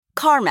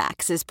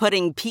CarMax is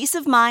putting peace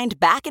of mind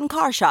back in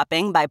car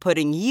shopping by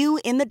putting you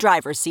in the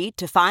driver's seat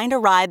to find a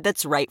ride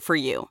that's right for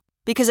you.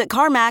 Because at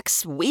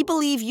CarMax, we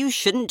believe you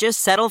shouldn't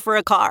just settle for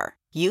a car.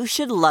 You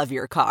should love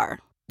your car.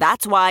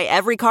 That's why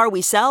every car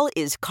we sell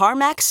is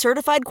CarMax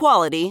certified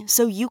quality,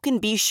 so you can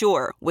be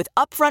sure with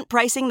upfront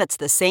pricing that's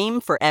the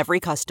same for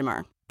every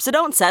customer. So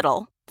don't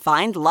settle.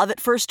 Find love at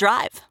first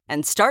drive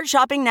and start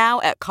shopping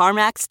now at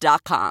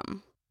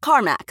CarMax.com.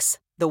 CarMax,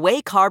 the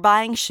way car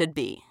buying should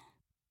be.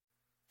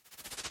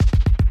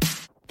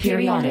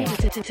 Periodic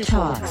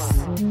Talks.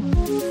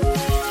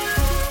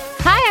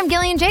 Hi, I'm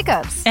Gillian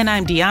Jacobs. And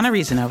I'm Deanna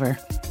Reasonover.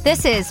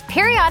 This is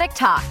Periodic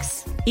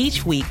Talks.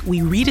 Each week,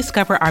 we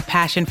rediscover our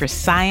passion for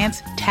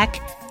science, tech,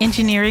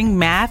 engineering,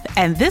 math,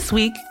 and this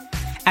week,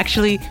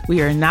 actually,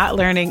 we are not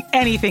learning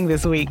anything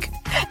this week.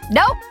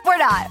 Nope, we're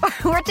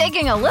not. We're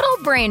taking a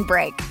little brain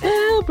break.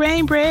 Ooh,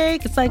 brain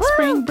break. It's like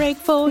spring break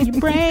for your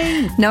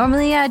brain.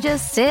 Normally, I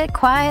just sit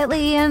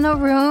quietly in a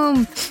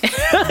room.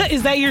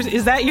 Is that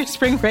your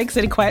spring break,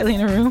 sitting quietly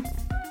in a room?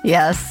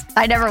 Yes,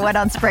 I never went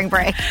on spring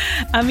break.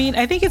 I mean,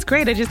 I think it's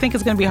great. I just think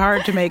it's going to be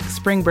hard to make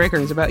spring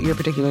breakers about your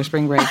particular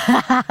spring break.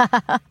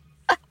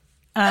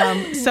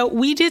 So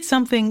we did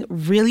something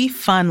really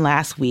fun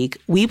last week.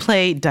 We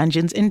played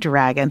Dungeons &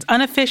 Dragons,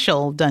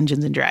 unofficial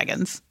Dungeons &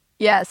 Dragons.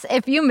 Yes,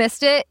 if you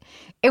missed it,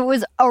 it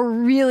was a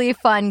really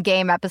fun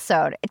game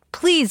episode.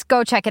 Please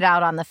go check it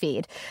out on the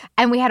feed.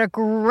 And we had a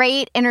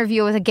great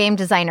interview with a game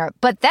designer.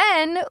 But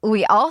then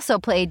we also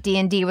played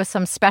D&D with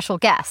some special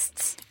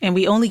guests. And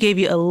we only gave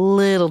you a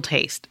little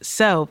taste.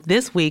 So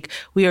this week,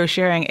 we are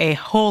sharing a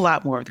whole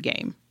lot more of the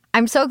game.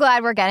 I'm so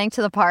glad we're getting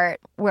to the part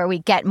where we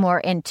get more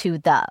into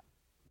the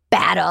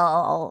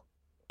battle,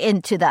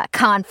 into the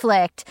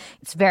conflict.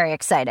 It's very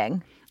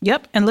exciting.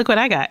 Yep, and look what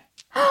I got.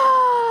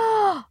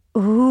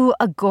 Ooh,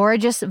 a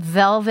gorgeous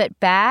velvet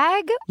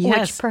bag, yes,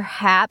 which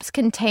perhaps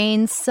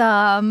contains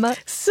some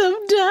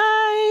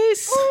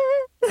dice.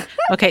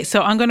 Okay,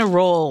 so I'm going to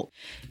roll.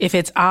 If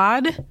it's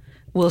odd,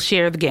 we'll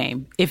share the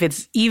game. If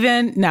it's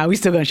even, no, we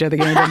still going to share the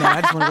game. But no,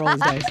 I just want to roll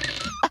his dice.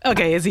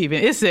 Okay, it's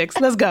even. It's 6.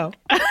 Let's go.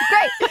 Great.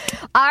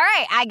 All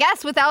right, I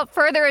guess without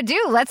further ado,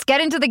 let's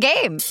get into the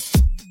game.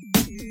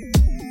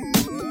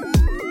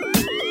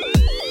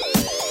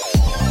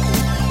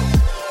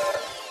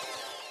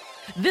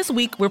 This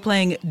week, we're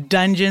playing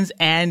Dungeons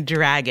 &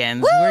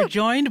 Dragons. Woo! We're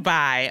joined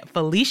by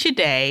Felicia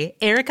Day,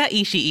 Erica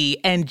Ishii,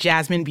 and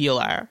Jasmine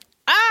Bueller.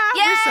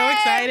 Yay! We're so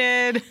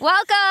excited.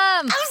 Welcome.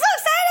 I'm so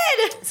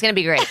excited. It's going to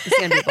be great. It's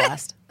going to be a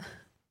blast.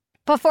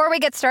 Before we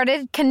get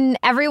started, can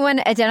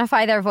everyone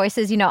identify their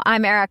voices? You know,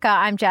 I'm Erica,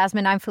 I'm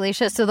Jasmine, I'm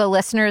Felicia, so the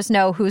listeners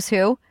know who's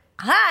who.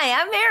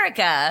 Hi, I'm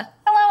Erica.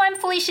 Hello, I'm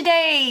Felicia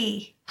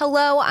Day.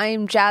 Hello,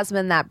 I'm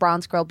Jasmine, that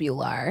bronze girl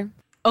Bueller.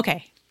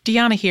 Okay,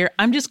 Deanna here.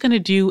 I'm just going to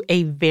do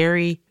a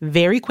very,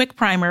 very quick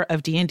primer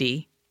of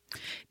D&D.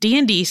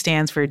 D&D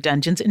stands for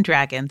Dungeons &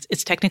 Dragons.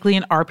 It's technically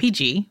an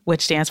RPG,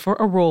 which stands for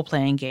a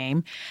role-playing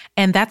game,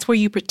 and that's where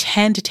you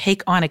pretend to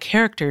take on a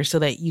character so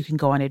that you can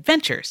go on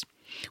adventures.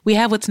 We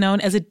have what's known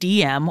as a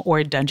DM, or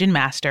a dungeon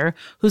master,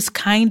 who's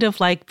kind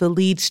of like the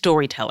lead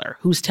storyteller,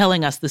 who's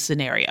telling us the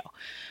scenario.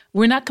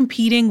 We're not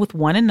competing with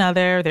one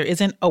another. There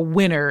isn't a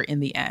winner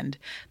in the end.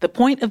 The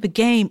point of the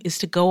game is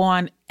to go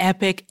on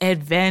epic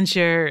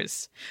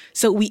adventures.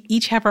 So we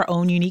each have our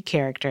own unique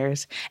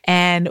characters.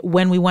 And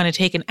when we want to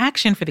take an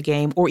action for the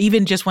game, or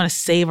even just want to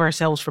save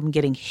ourselves from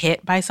getting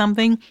hit by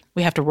something,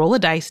 we have to roll a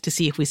dice to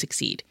see if we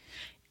succeed.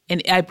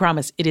 And I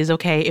promise, it is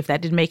okay if that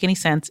didn't make any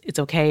sense. It's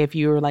okay if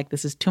you were like,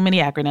 this is too many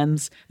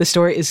acronyms. The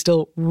story is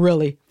still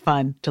really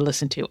fun to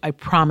listen to. I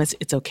promise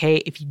it's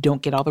okay if you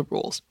don't get all the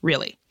rules,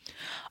 really.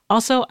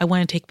 Also, I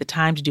want to take the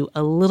time to do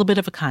a little bit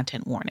of a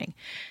content warning.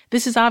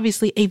 This is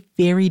obviously a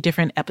very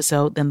different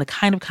episode than the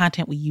kind of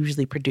content we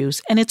usually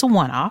produce, and it's a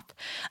one-off.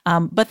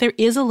 But there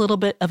is a little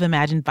bit of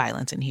imagined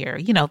violence in here.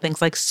 You know,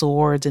 things like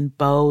swords and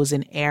bows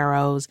and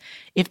arrows.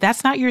 If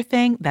that's not your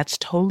thing, that's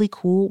totally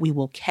cool. We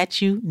will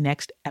catch you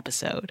next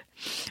episode.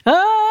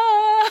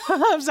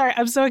 I'm sorry.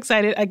 I'm so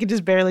excited. I can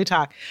just barely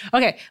talk.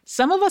 Okay.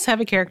 Some of us have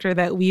a character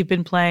that we've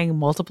been playing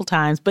multiple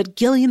times, but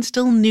Gillian's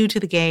still new to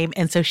the game.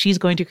 And so she's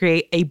going to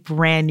create a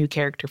brand new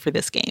character for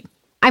this game.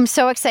 I'm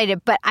so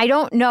excited, but I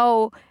don't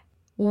know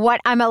what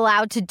I'm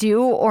allowed to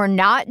do or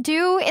not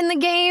do in the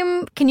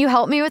game. Can you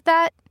help me with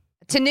that?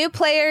 To new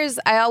players,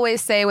 I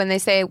always say when they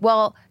say,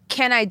 well,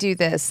 can I do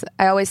this?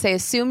 I always say,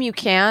 assume you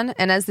can.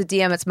 And as the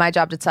DM, it's my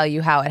job to tell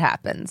you how it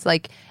happens.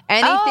 Like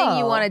anything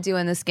you want to do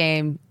in this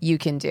game, you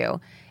can do.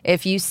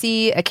 If you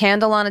see a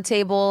candle on a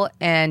table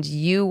and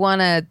you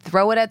want to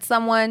throw it at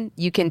someone,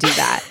 you can do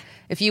that.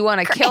 If you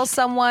want to kill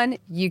someone,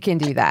 you can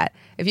do that.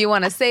 If you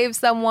want to save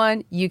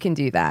someone, you can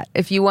do that.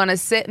 If you want to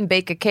sit and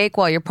bake a cake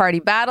while your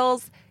party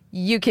battles,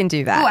 you can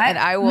do that. And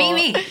I will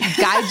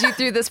guide you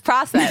through this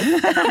process.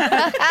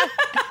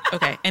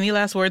 Okay. Any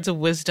last words of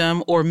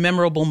wisdom or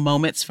memorable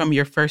moments from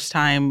your first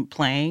time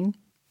playing?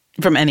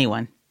 From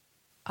anyone?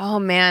 Oh,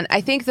 man.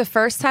 I think the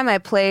first time I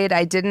played,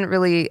 I didn't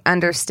really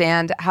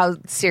understand how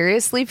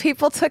seriously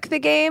people took the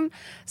game.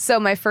 So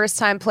my first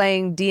time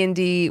playing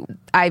D&D,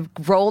 I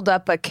rolled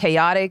up a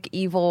chaotic,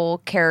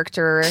 evil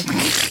character.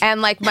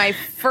 And like my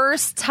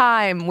first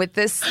time with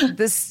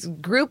this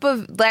group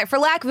of, for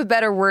lack of a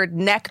better word,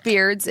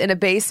 neckbeards in a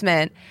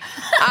basement,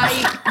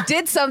 I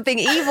did something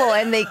evil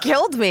and they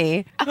killed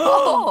me. And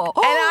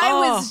I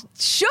was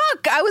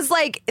shook. I was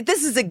like,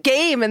 this is a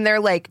game. And they're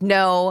like,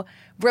 no.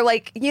 We're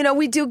like,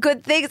 we do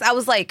good things. I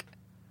was like,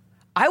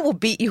 I will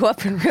beat you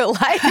up in real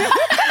life.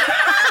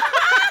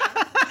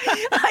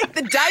 Like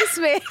the dice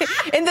made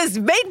in this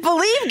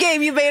make-believe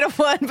game you made of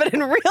one, but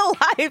in real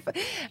life.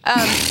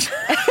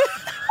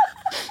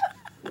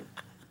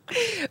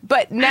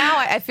 But now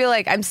I feel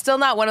like I'm still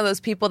not one of those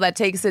people that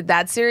takes it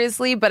that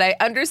seriously, but I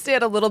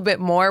understand a little bit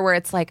more where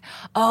it's like,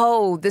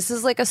 oh, this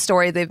is like a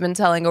story they've been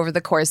telling over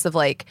the course of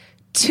like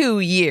 2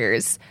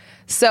 years.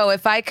 So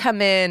if I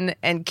come in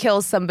and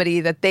kill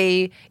somebody that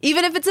they,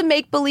 even if it's a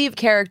make-believe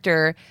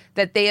character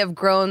that they have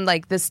grown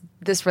like this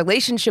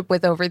relationship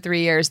with over 3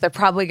 years, they're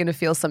probably going to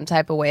feel some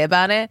type of way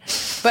about it.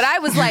 But I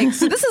was like,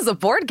 so this is a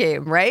board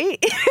game,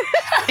 right?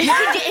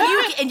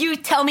 and you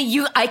tell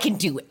me I can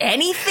do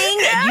anything,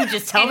 and you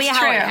just tell me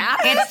how it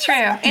happens? It's true.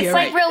 It's You're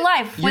like right. real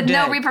life with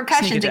no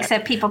repercussions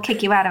except people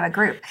kick you out of a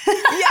group.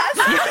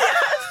 Yes.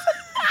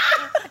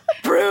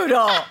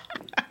 Brutal.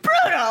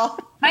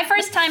 My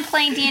first time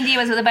playing D&D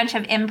was with a bunch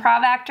of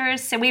improv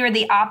actors, so we were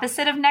the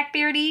opposite of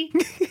neckbeardy.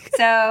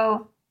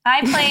 So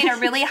I played a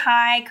really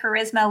high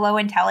charisma, low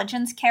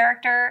intelligence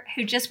character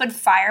who just would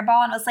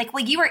fireball and was like,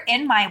 well, you were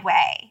in my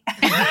way.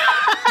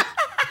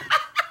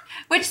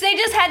 Which they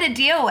just had to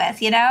deal with,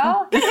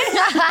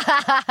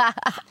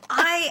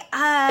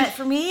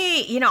 For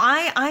me,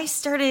 I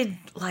started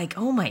like,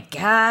 oh my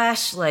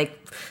gosh, like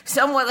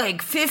somewhat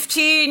like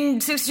 15,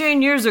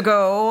 16 years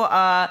ago.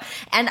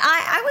 And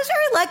I was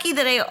very lucky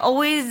that I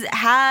always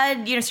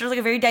had, sort of like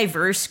a very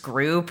diverse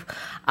group.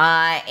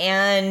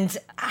 And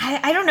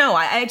I don't know,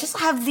 I just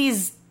have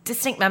these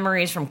distinct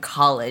memories from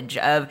college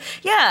of,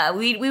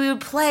 we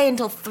would play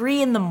until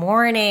 3 a.m.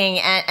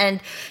 and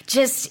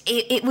just,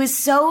 it was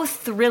so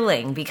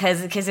thrilling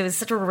because it was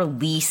such a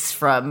release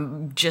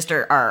from just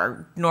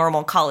our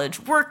normal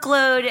college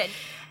workload.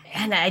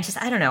 And I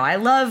don't know, I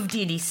love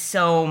D&D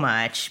so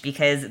much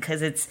because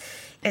it's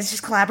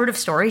just collaborative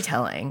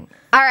storytelling.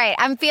 All right,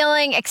 I'm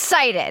feeling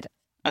excited.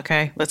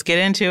 Okay, let's get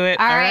into it.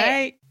 All All right.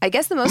 right. I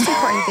guess the most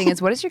important thing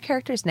is, what is your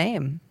character's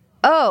name?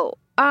 Oh,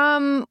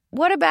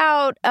 what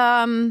about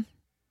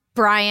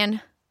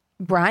Brian?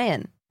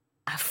 Brian.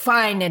 A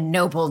fine and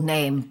noble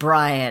name,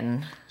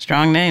 Brian.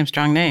 Strong name.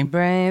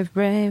 Brave,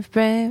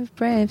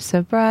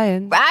 so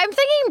Brian. I'm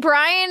thinking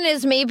Brian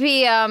is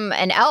maybe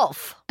an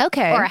elf.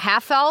 Okay. Or a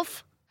half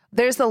elf.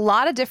 There's a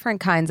lot of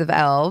different kinds of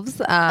elves.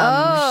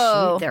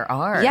 Shoot, there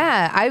are.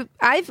 Yeah,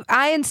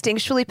 I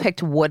instinctually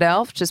picked wood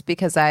elf just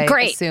because I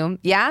assume.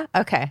 Yeah?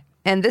 Okay.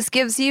 And this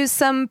gives you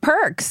some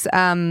perks.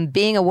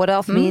 Being a wood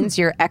elf means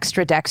you're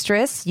extra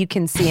dexterous. You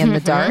can see in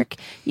the dark.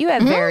 You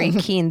have very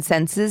keen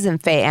senses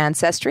and fey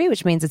ancestry,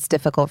 which means it's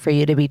difficult for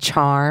you to be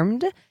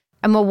charmed.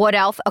 I'm a wood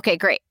elf. Okay,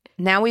 great.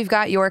 Now we've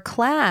got your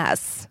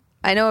class.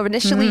 I know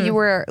initially you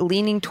were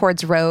leaning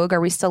towards rogue.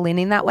 Are we still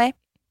leaning that way?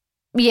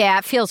 Yeah,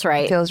 it feels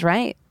right. Feels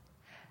right.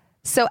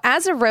 So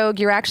as a rogue,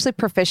 you're actually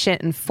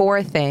proficient in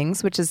 4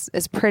 things, which is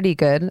pretty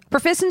good.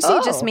 Proficiency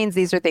just means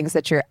these are things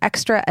that you're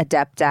extra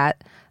adept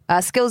at.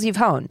 Skills you've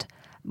honed.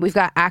 We've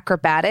got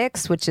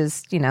acrobatics, which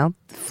is,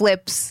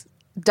 flips,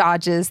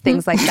 dodges,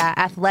 things like that.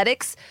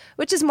 Athletics,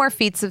 which is more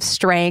feats of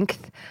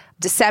strength.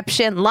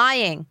 Deception,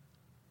 liar.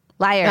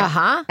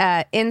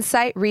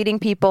 Insight, reading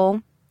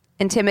people.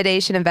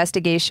 Intimidation,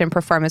 investigation,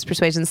 performance,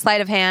 persuasion.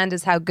 Sleight of hand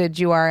is how good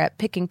you are at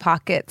picking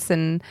pockets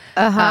and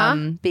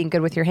being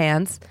good with your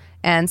hands.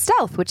 And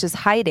stealth, which is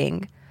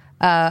hiding.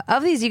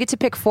 Of these, you get to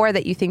pick 4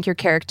 that you think you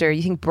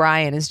think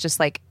Brian is just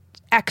like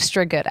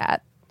extra good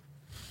at.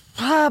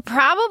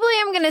 Probably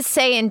I'm going to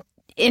say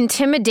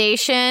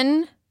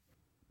intimidation,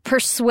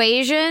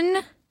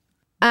 persuasion,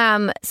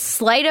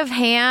 sleight of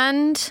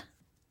hand,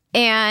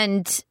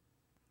 and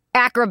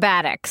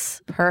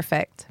acrobatics.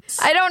 Perfect.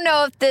 I don't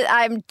know if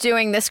I'm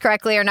doing this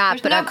correctly or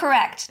not. There's no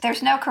correct.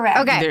 There's no correct.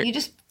 Okay.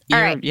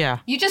 All right. Yeah.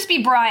 You just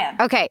be Brian.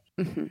 Okay.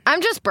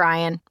 I'm just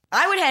Brian.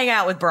 I would hang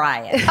out with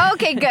Brian.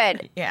 Okay,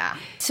 good. Yeah.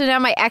 So now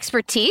my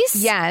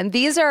expertise? Yeah, and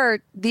these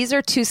are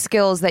 2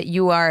 skills that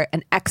you are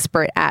an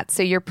expert at.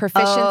 So your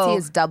proficiency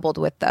is doubled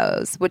with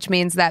those, which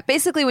means that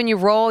basically when you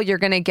roll, you're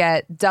going to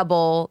get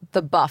double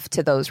the buff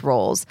to those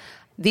rolls.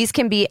 These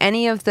can be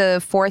any of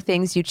the 4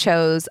 things you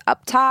chose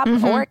up top,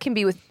 or it can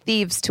be with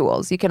thieves'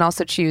 tools. You can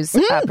also choose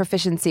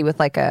proficiency with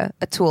like a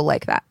tool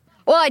like that.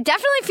 Well, I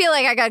definitely feel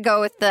like I got to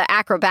go with the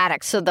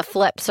acrobatics, so the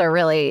flips are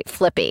really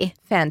flippy.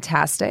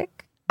 Fantastic.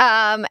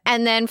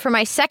 And then for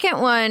my second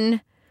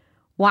one,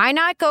 why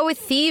not go with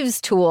thieves'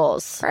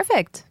 tools?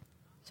 Perfect.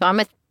 So I'm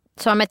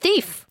a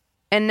thief.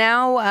 And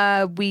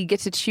now we get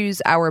to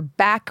choose our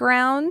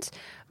background.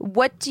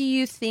 What do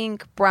you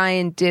think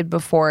Brian did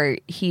before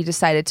he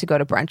decided to go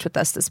to brunch with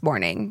us this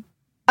morning?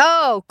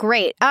 Oh,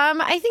 great.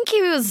 I think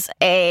he was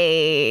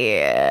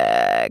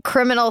a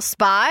criminal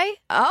spy.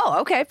 Oh,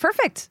 okay,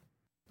 perfect.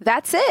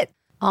 That's it.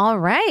 All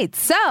right,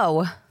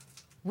 so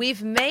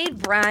we've made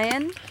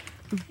Brian.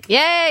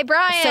 Yay,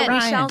 Brian! So we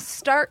shall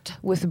start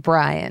with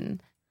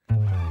Brian.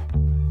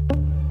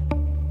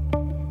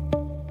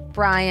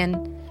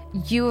 Brian,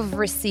 you have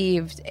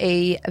received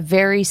a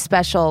very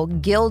special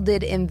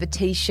gilded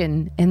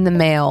invitation in the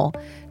mail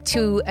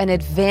to an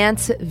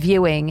advance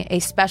viewing, a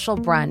special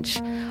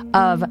brunch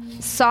of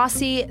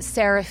Saucy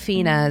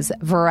Serafina's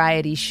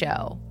variety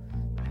show.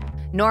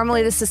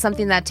 Normally, this is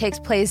something that takes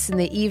place in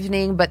the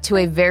evening, but to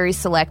a very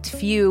select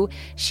few.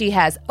 She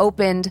has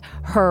opened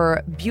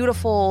her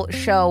beautiful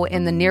show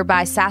in the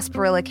nearby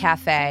Sarsaparilla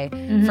Cafe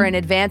for an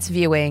advance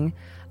viewing.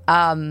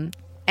 And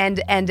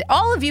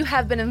all of you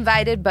have been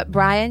invited, but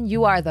Brian,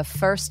 you are the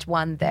first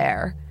one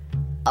there.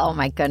 Oh,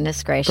 my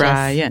goodness gracious.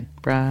 Brian.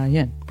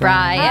 Brian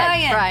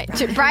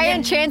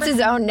chants his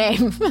own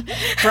name.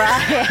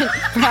 Brian.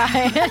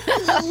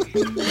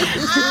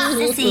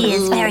 Sissy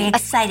is very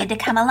excited to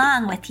come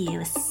along with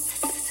you.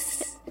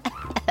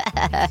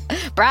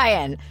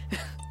 Brian.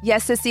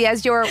 Yes, Sissy,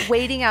 as you're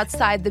waiting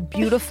outside the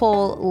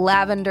beautiful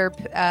lavender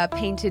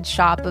painted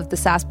shop of the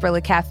Sarsaparilla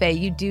Cafe,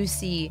 you do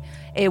see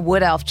a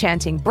wood elf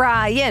chanting,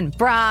 Brian,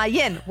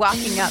 Brian,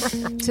 walking up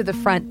to the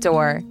front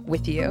door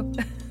with you.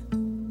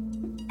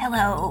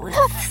 Hello,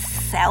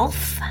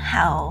 self.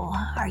 How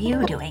are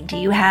you doing? Do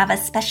you have a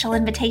special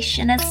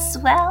invitation as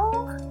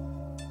well?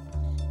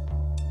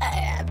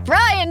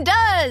 Brian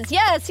does.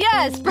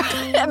 Yes.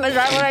 Brian, is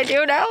that what I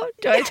do now?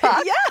 Do I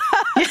talk?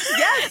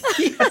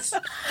 Yes.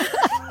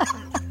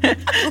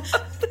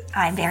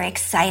 I'm very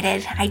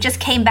excited. I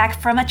just came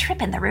back from a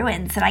trip in the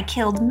ruins and I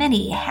killed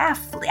many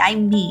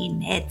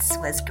it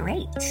was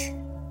great.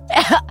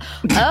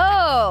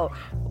 Oh,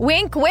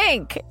 wink,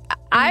 wink.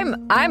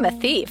 I'm a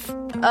thief.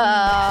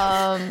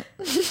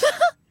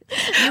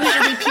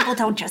 Usually people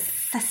don't just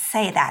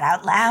say that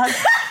out loud.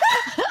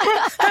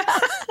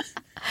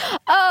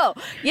 Oh,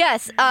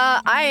 yes.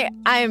 I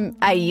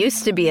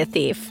used to be a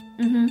thief.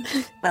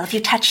 Mm-hmm. Well, if you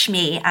touch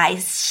me, I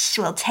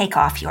will take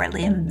off your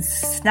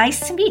limbs.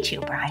 Nice to meet you,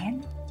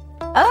 Brian.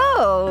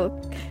 Oh,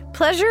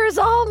 pleasure is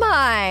all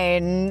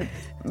mine.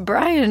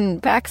 Brian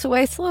backs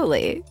away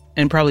slowly.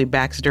 And probably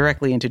backs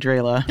directly into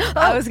Drela.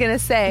 I was going to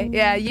say,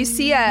 yeah, you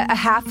see a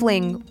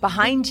halfling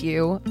behind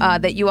you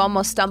that you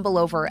almost stumble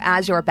over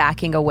as you're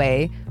backing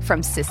away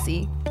from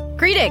Sissy.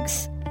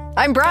 Greetings.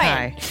 I'm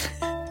Brian.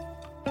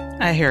 Hi.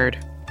 I heard.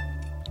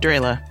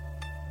 Drela.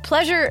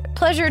 Pleasure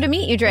to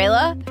meet you,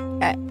 Drela.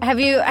 Have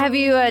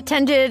you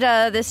attended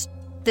this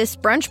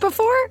brunch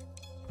before?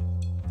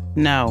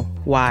 No.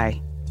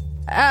 Why?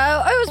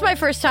 It was my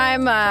first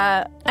time.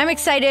 I'm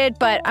excited,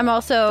 but I'm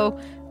also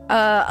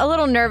a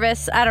little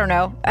nervous. I don't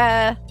know.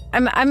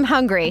 I'm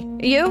hungry.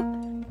 You?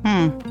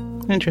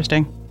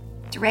 Interesting.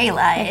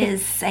 Drela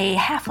is a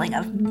halfling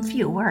of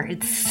few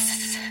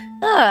words.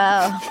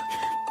 Oh.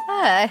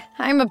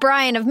 I'm a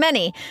Brian of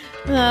many.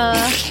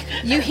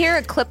 You hear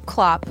a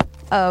clip-clop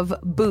of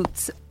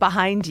boots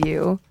behind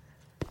you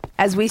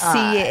as we see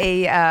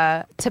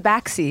a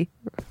tabaxi.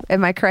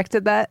 Am I correct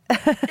in that?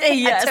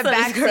 Yes, a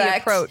that is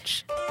correct.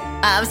 approach.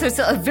 So it's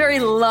a very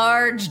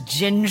large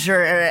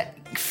ginger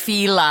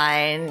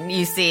feline,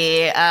 you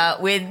see,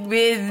 with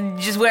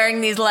just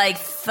wearing these like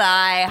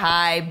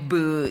thigh-high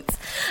boots.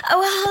 Oh,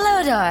 well,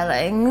 hello,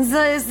 darlings.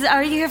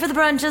 Are you here for the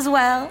brunch as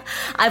well?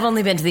 I've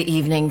only been to the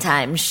evening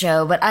time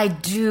show, but I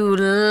do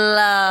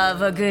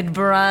love a good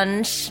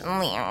brunch.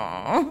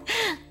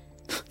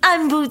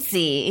 I'm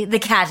Bootsy, the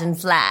cat in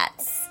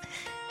flats.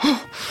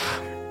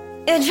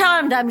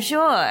 Charmed, I'm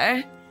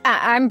sure.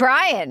 I'm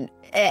Brian.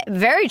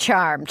 Very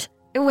charmed.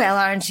 Well,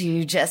 aren't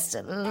you just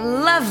a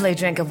lovely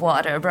drink of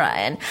water,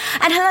 Brian?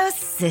 And hello,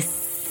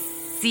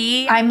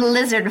 Sissy. I'm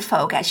lizard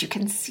folk, as you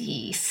can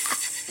see.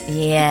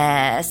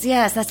 Yes,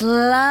 that's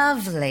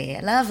lovely.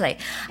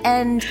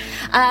 And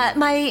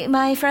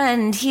my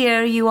friend,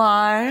 here you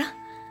are.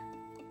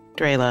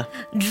 Drela.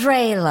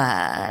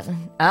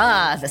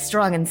 Ah, the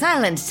strong and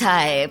silent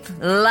type.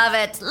 Love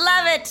it.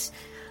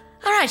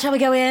 All right, shall we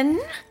go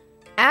in?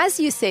 As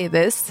you say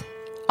this,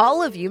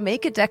 all of you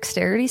make a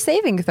dexterity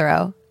saving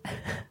throw.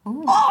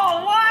 Ooh.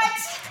 Oh,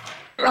 what?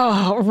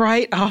 Oh,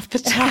 right off the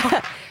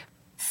top.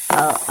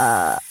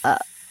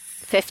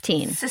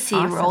 15.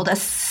 Sissy rolled a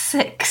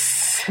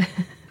 6.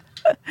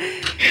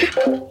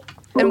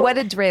 And what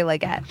did Drela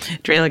get?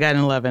 Drela got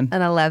an 11.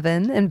 An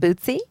 11. And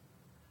Bootsy?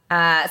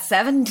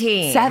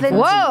 17.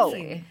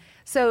 Whoa.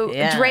 So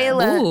Yeah.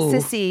 Drela, Ooh.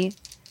 Sissy,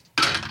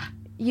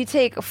 you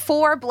take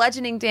 4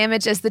 bludgeoning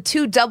damage as the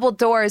 2 double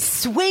doors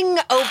swing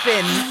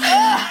open.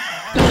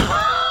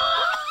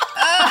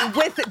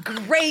 With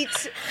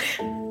great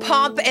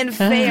pomp and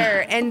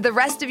fare, and the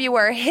rest of you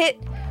are hit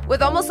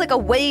with almost like a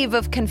wave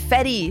of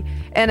confetti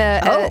and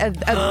a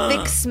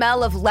thick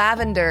smell of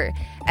lavender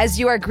as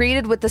you are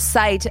greeted with the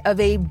sight of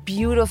a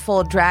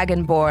beautiful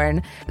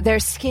dragonborn. Their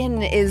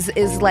skin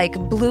is like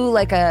blue,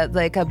 like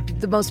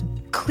the most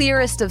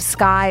clearest of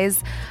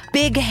skies.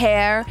 Big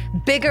hair,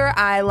 bigger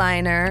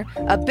eyeliner,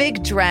 a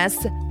big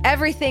dress.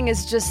 Everything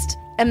is just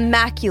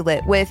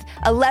immaculate with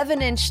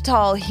 11-inch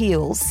tall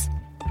heels.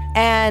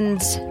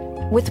 And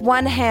with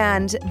one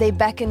hand, they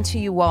beckon to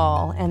you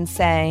all and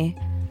say,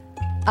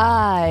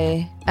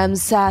 I am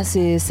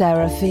Sassy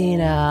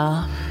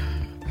Serafina.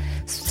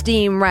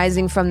 Steam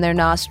rising from their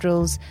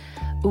nostrils.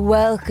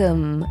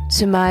 Welcome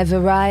to my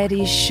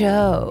variety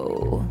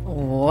show.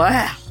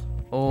 Wow.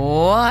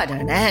 What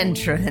an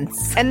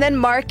entrance. And then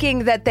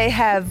marking that they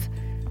have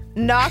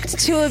knocked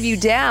two of you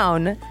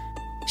down,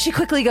 she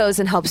quickly goes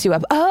and helps you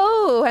up.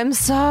 Oh, I'm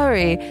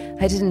sorry.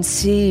 I didn't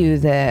see you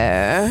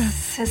there.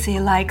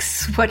 Sissy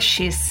likes what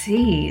she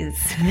sees.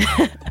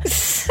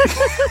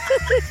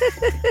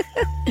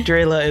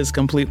 Drayla is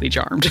completely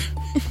charmed.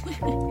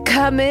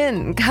 Come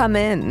in, come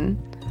in.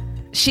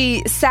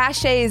 She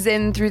sashays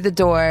in through the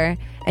door,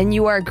 and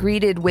you are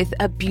greeted with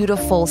a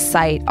beautiful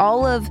sight.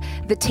 All of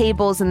the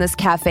tables in this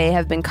cafe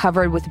have been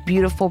covered with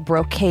beautiful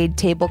brocade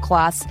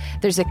tablecloths.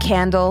 There's a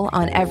candle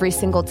on every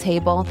single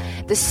table.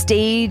 The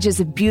stage is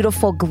a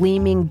beautiful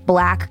gleaming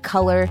black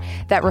color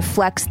that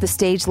reflects the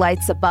stage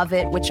lights above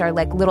it, which are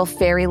like little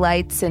fairy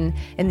lights and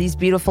these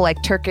beautiful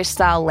like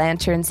Turkish-style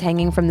lanterns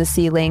hanging from the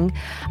ceiling.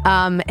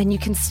 And you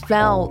can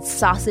smell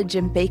sausage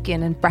and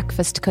bacon and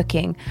breakfast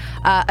cooking.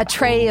 A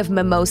tray of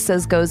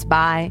mimosas goes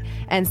by,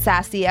 and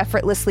Sassy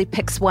effortlessly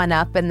picks one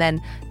up and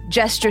then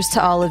gestures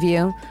to all of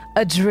you.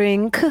 A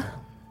drink.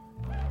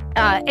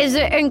 Is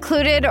it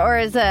included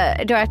or do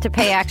I have to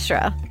pay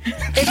extra?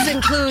 It's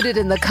included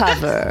in the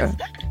cover.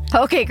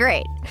 Okay,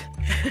 great.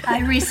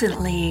 I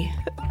recently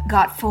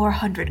got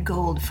 400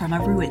 gold from a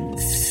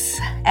ruins.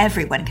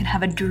 Everyone can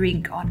have a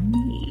drink on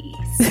me.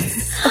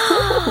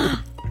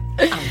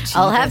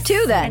 I'll have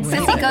two then. And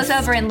Sissy goes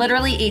over and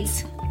literally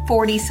eats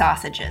 40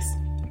 sausages.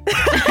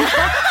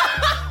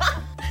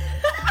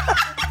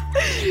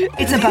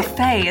 It's a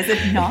buffet, is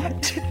it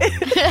not?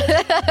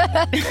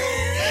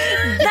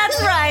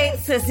 That's right,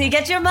 Sissy.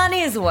 Get your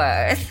money's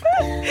worth.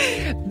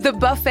 The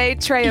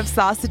buffet tray of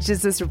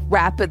sausages is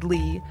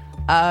rapidly,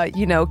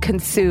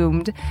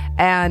 consumed.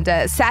 And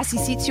Sassy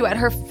seats you at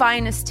her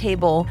finest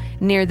table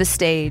near the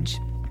stage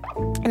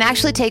and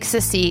actually takes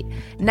a seat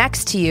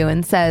next to you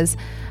and says,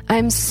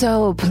 I'm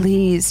so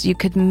pleased you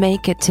could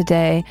make it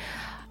today.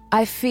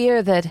 I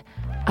fear that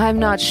I'm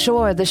not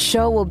sure the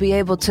show will be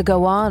able to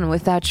go on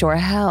without your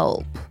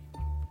help.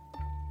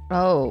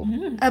 Oh.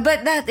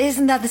 But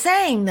isn't that the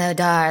saying, though,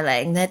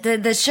 darling? That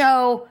the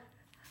show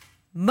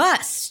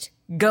must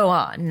go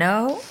on,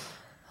 no?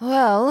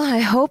 Well, I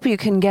hope you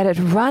can get it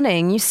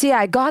running. You see,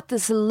 I got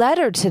this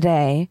letter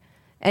today,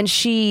 and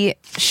she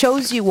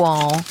shows you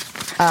all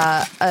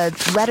a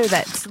letter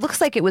that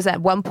looks like it was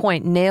at one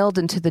point nailed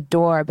into the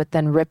door, but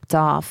then ripped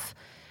off.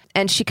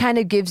 And she kind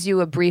of gives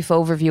you a brief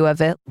overview of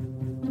it,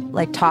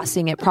 like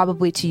tossing it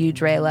probably to you,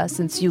 Drayla,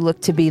 since you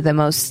look to be the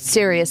most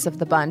serious of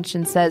the bunch,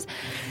 and says,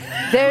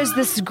 there's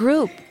this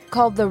group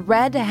called the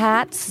Red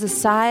Hat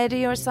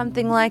Society or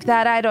something like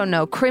that. I don't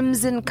know.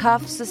 Crimson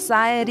Cuff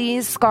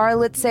Society,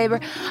 Scarlet Saber.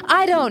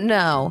 I don't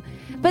know.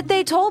 But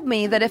they told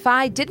me that if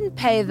I didn't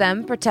pay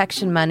them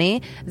protection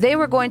money, they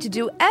were going to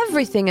do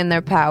everything in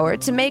their power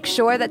to make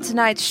sure that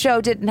tonight's show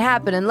didn't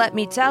happen. And let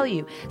me tell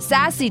you,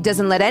 Sassy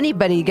doesn't let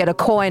anybody get a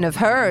coin of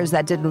hers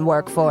that didn't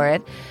work for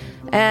it.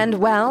 And,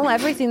 well,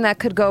 everything that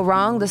could go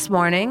wrong this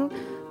morning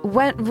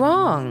went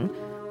wrong.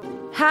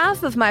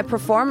 Half of my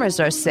performers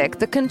are sick.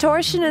 The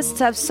contortionists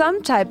have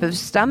some type of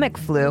stomach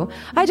flu.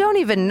 I don't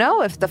even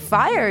know if the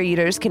fire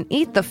eaters can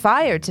eat the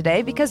fire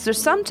today because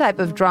there's some type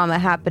of drama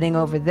happening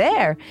over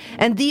there.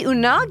 And the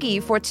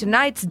unagi for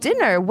tonight's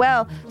dinner,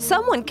 well,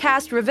 someone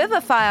cast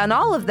Revivify on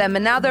all of them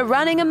and now they're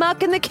running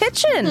amok in the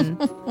kitchen.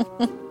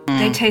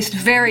 They taste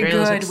very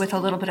good with a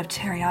little bit of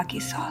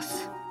teriyaki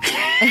sauce.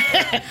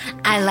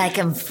 I like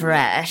them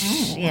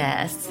fresh,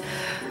 yes.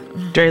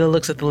 Drayla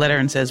looks at the letter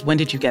and says, when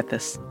did you get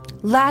this?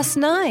 Last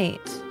night,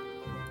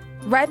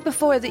 right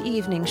before the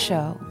evening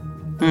show.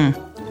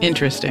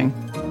 Interesting.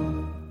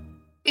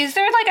 Is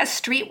there like a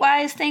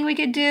streetwise thing we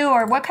could do,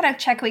 or what kind of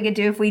check we could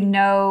do if we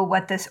know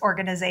what this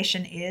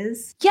organization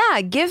is?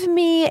 Yeah, give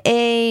me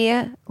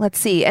an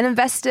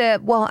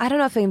well, I don't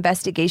know if an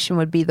investigation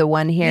would be the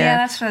one here. Yeah,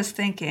 that's what I was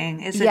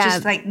thinking. Is it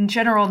just like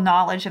general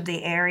knowledge of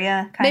the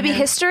area? Maybe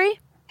history?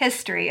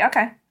 History,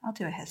 okay. I'll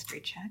do a history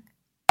check.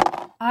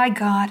 I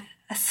got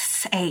a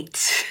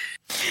 8.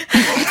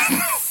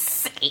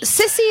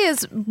 Sissy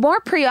is more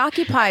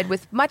preoccupied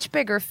with much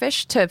bigger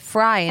fish to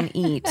fry and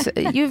eat.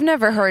 You've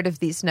never heard of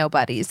these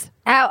nobodies.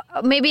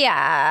 Maybe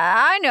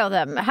I know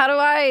them. How do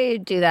I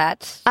do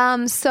that?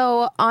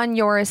 So on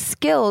your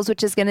skills,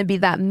 which is going to be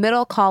that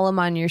middle column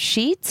on your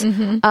sheet,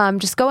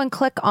 just go and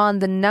click on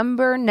the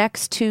number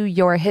next to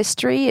your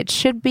history. It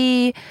should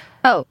be...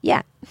 Oh,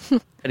 yeah.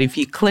 But if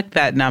you click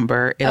that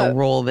number, it'll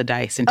roll the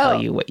dice and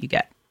tell you what you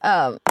get.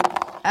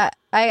 I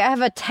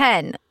have a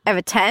 10. I have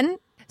a 10?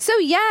 So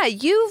yeah,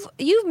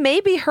 you've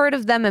maybe heard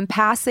of them in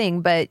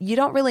passing, but you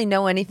don't really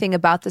know anything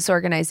about this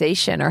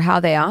organization or how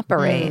they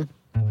operate.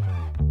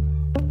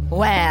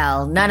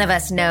 Well, none of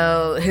us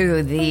know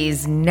who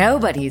these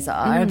nobodies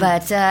are,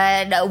 but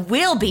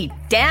we'll be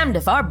damned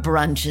if our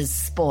brunch is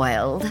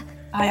spoiled.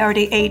 I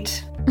already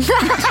ate.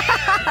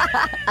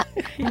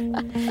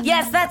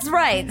 Yes, that's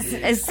right.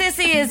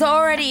 Sissy is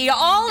already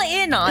all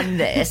in on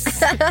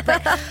this.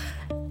 But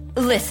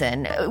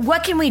listen,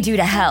 what can we do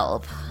to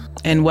help?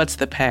 And what's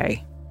the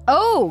pay?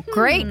 Oh,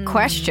 great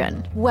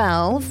question.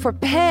 Well, for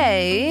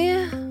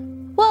pay...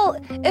 Well,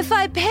 if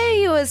I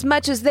pay you as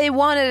much as they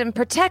wanted in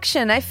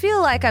protection, I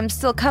feel like I'm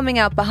still coming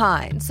out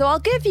behind. So I'll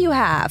give you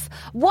half.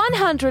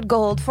 100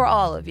 gold for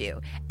all of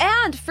you.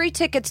 And free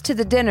tickets to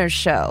the dinner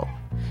show.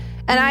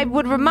 And I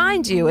would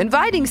remind you,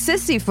 inviting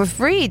Sissy for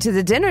free to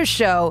the dinner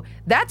show,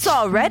 that's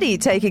already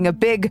taking a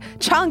big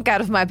chunk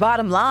out of my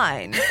bottom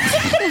line.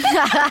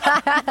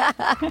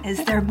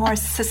 Is there more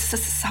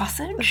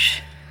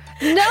sausage?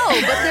 No,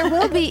 but there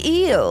will be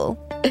eel.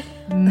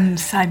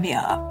 Sign me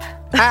up.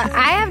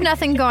 I have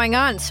nothing going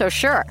on, so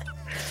sure.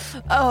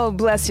 Oh,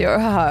 bless your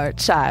heart,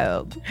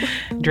 child.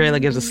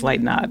 Drayla gives a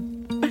slight nod.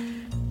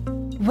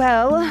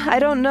 Well, I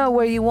don't know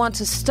where you want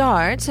to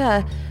start.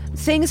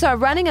 Things are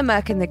running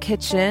amok in the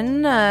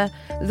kitchen.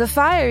 The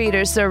fire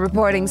eaters are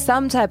reporting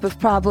some type of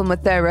problem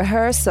with their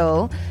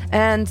rehearsal,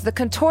 and the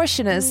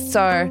contortionists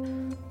are,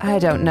 I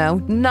don't know,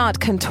 not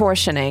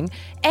contortioning.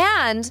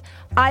 And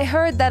I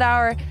heard that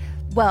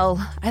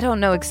well, I don't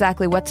know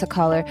exactly what to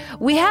call her.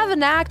 We have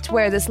an act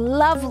where this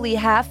lovely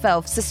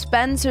half-elf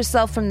suspends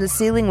herself from the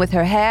ceiling with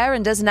her hair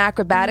and does an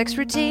acrobatics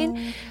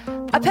routine.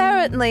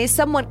 Apparently,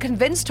 someone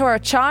convinced her or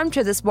charmed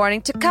her this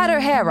morning to cut her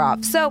hair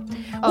off. So,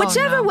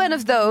 whichever one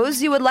of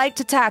those you would like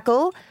to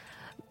tackle,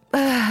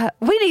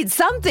 we need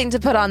something to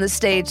put on the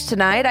stage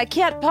tonight. I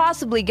can't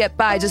possibly get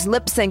by just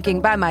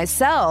lip-syncing by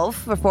myself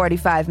for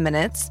 45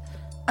 minutes.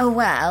 Oh,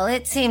 well,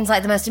 it seems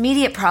like the most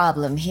immediate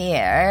problem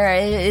here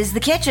is the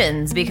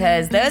kitchens,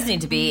 because those need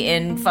to be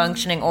in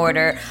functioning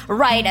order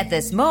right at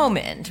this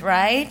moment,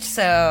 right?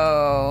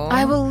 So...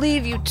 I will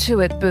leave you to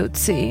it,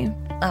 Bootsy.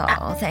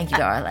 Oh, thank you,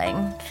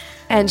 darling.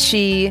 And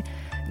she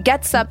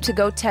gets up to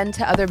go tend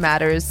to other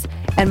matters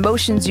and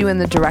motions you in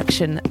the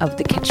direction of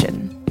the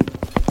kitchen.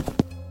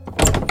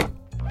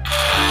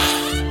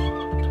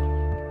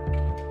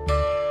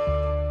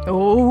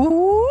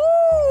 Oh,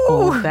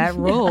 hold that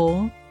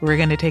roll. We're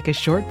going to take a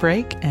short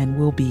break, and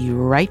we'll be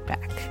right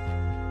back.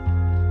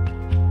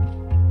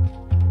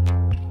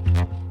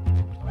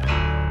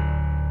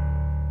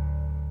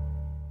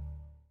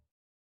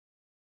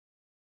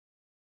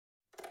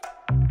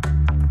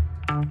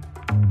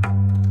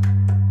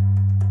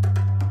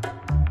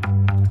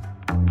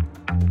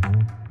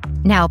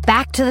 Now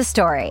back to the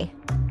story.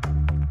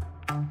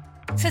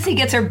 Sissy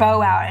gets her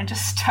bow out and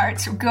just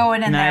starts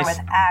going in there with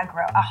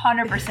aggro,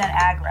 100%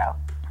 aggro.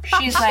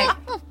 She's like,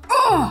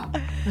 oh,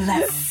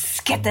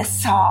 let's get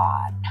this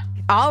on.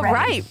 All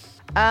right.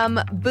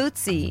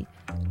 Bootsy,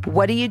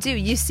 what do?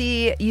 You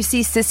see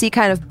Sissy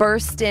kind of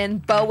burst in,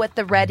 bow at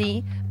the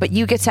ready, but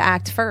you get to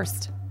act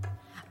first.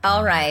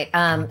 All right.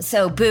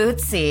 So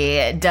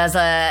Bootsy does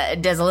a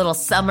little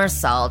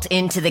somersault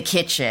into the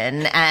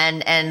kitchen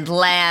and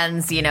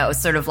lands,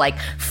 sort of like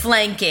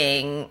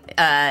flanking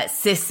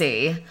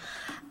Sissy.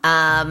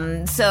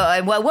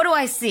 So what do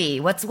I see?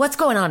 What's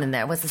going on in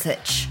there? What's the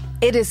sitch?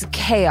 It is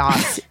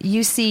chaos.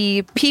 You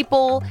see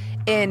people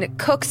in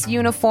cooks'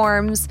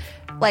 uniforms,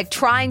 like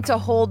trying to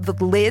hold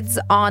the lids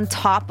on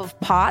top of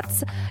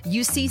pots.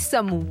 You see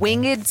some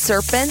winged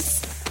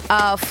serpents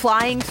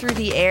flying through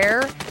the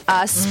air,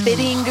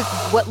 spitting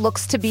what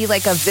looks to be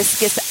like a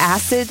viscous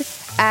acid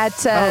at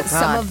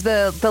some of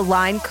the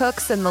line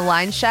cooks and the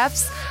line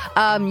chefs.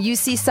 You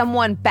see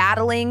someone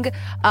battling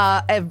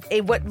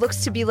what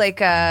looks to be like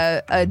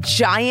a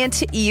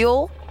giant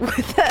eel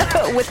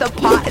with a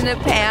pot and a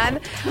pan.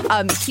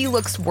 He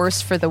looks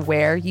worse for the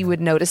wear. You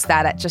would notice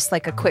that at just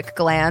like a quick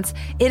glance.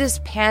 It is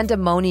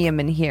pandemonium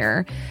in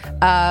here.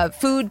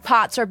 Food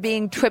pots are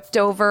being tripped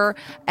over.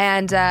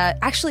 And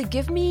actually,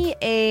 give me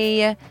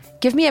a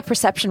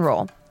perception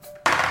roll.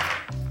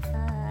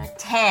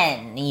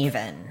 10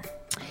 even.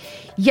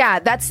 Yeah,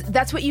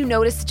 that's what you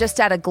notice just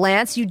at a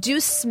glance. You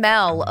do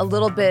smell a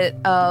little bit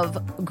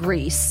of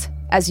grease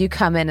as you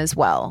come in as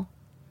well.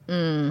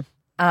 All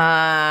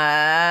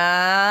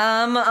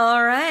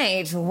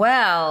right.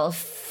 Well,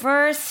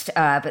 first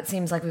up, it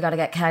seems like we got to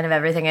get kind of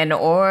everything in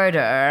order.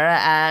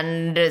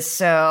 And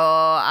so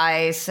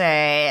I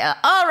say,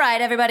 all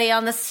right, everybody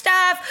on the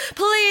staff,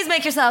 please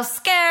make yourselves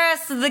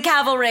scarce. The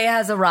cavalry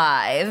has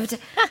arrived.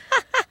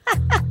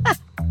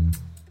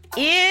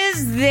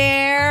 Is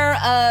there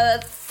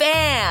a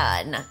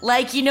fan?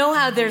 Like, you know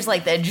how there's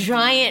like the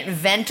giant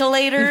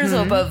ventilators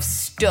above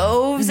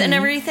stoves and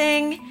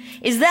everything?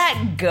 Is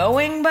that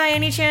going by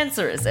any chance,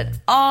 or is it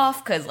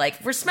off? Because, like,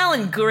 we're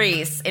smelling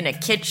grease in a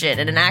kitchen,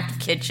 in an active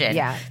kitchen.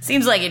 Yeah.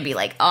 Seems like it'd be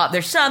like,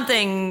 there's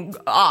something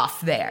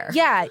off there.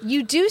 Yeah,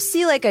 you do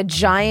see like a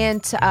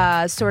giant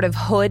sort of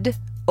hood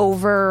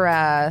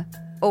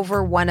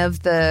over one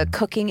of the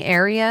cooking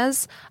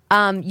areas,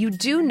 you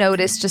do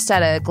notice just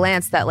at a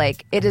glance that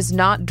like it is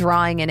not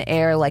drawing an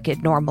air like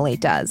it normally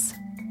does.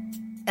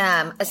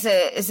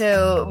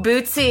 So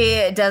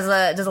Bootsy does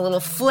a little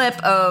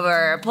flip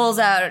over, pulls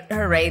out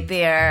her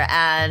rapier,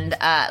 and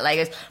like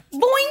goes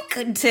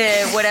boink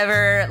to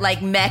whatever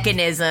like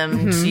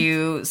mechanism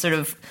to sort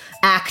of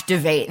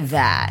activate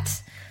that.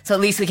 So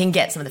at least we can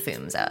get some of the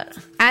fumes out.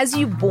 As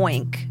you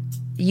boink,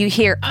 you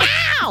hear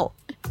 "ow!"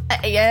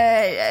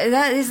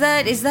 Yeah, is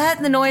that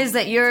the noise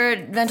that your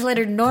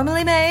ventilator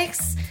normally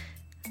makes?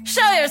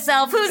 Show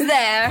yourself. Who's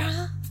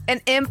there?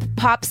 An imp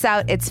pops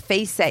out its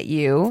face at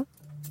you.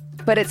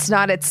 But it's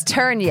not its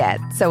turn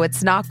yet, so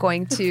it's not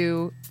going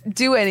to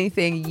do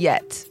anything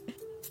yet.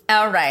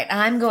 All right,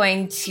 I'm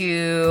going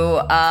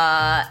to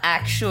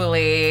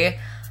actually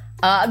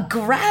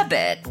grab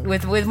it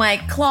with my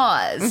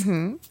claws.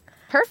 Mm-hmm.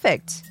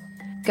 Perfect.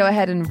 Go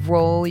ahead and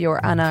roll your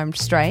unarmed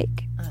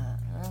strike.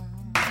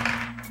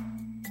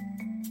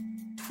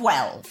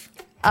 12.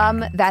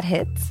 That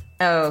hits.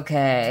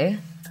 Okay.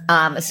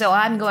 So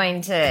I'm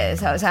going to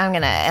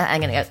I'm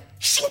gonna go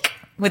shink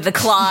with the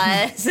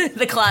claws.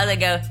 The claws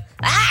that go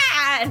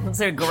and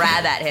sort of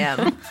grab at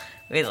him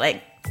with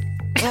like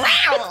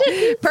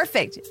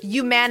Perfect.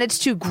 You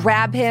managed to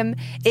grab him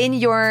in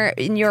your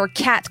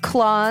cat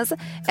claws.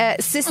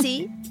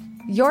 Sissy,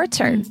 your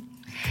turn.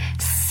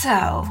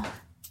 So,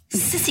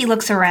 Sissy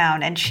looks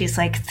around and she's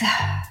like,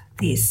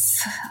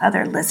 these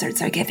other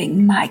lizards are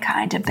giving my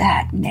kind a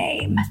bad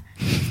name.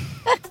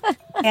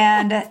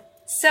 And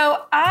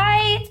so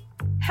I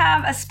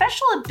have a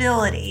special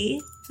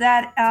ability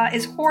that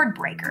is Horde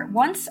Breaker.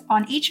 Once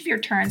on each of your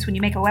turns, when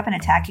you make a weapon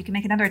attack, you can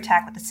make another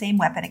attack with the same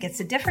weapon against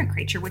a different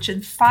creature, which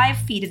is 5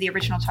 feet of the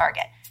original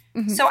target.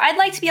 Mm-hmm. So I'd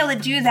like to be able to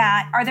do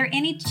that. Are there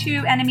any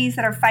 2 enemies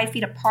that are 5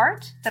 feet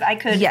apart that I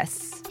could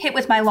hit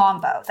with my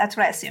longbow? That's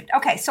what I assumed.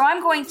 Okay, so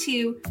I'm going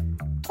to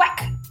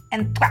thwack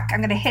and thwack. I'm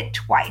going to hit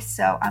twice.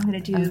 So I'm going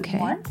to do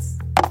once.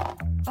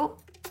 Oh,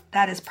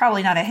 that is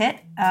probably not a hit.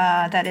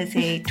 That is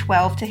a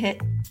 12 to hit.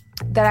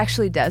 That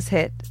actually does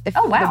hit. If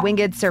the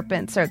winged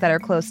serpents that are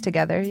close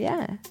together,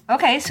 yeah.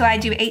 Okay, so I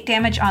do 8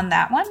 damage on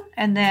that one,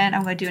 and then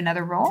I'm going to do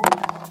another roll.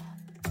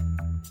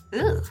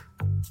 Ooh,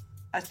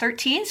 a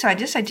 13, so I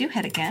do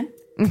hit again.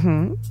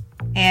 Mm-hmm.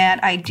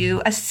 And I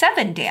do a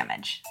 7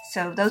 damage.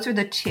 So those are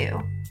the 2.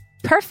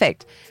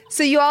 Perfect.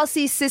 So you all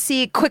see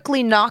Sissy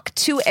quickly knock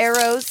 2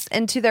 arrows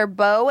into their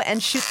bow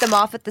and shoot them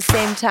off at the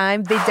same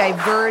time. They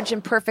diverge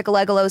in perfect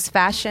Legolas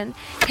fashion,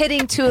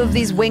 hitting 2 of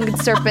these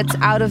winged serpents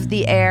out of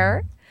the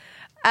air.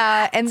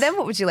 And then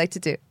what would you like to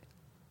do?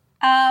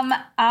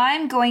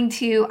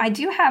 I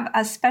do have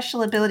a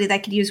special ability that I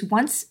could use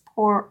once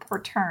per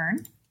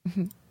turn.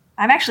 Mm-hmm.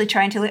 I'm actually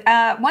trying to,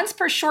 once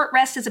per short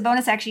rest as a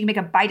bonus action, you can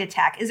make a bite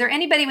attack. Is there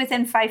anybody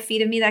within 5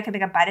 feet of me that I can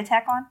make a bite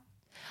attack on?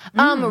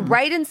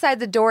 Right inside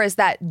the door is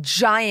that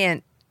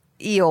giant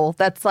eel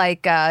that's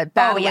like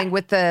battling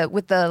with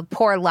the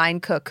poor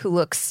line cook who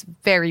looks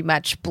very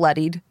much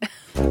bloodied.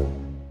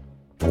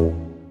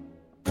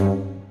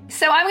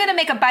 So I'm going to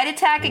make a bite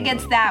attack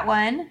against that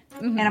one,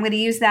 and I'm going to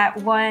use that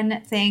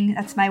one thing.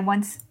 That's my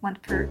once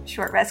per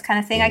short rest kind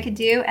of thing I could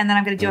do, and then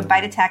I'm going to do a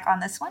bite attack on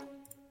this one,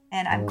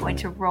 and I'm going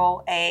to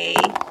roll a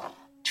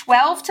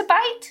 12 to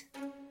bite.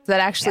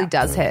 That actually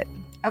does hit.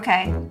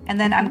 Okay, and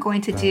then I'm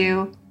going to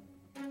do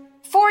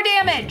 4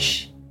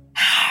 damage.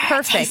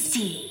 Perfect.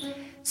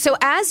 So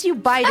as you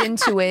bite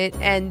into it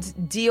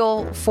and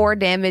deal 4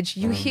 damage,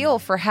 you heal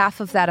for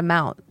half of that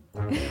amount.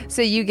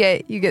 So you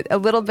get a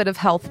little bit of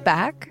health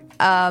back.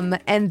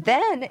 And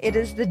then it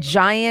is the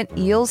giant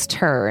eel's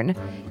turn.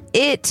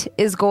 It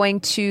is going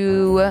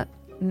to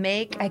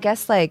make, I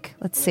guess, like,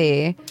 let's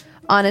see.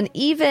 On an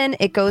even,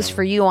 it goes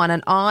for you. On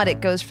an odd,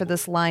 it goes for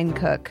this line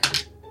cook.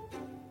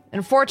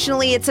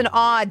 Unfortunately, it's an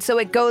odd, so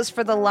it goes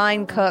for the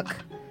line cook.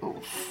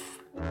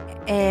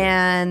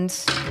 And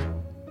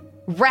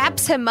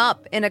wraps him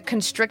up in a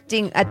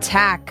constricting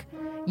attack.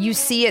 You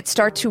see it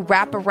start to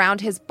wrap around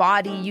his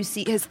body. You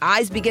see his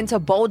eyes begin to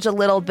bulge a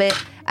little bit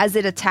as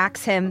it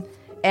attacks him.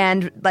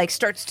 And like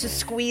starts to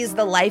squeeze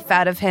the life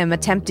out of him,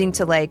 attempting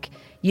to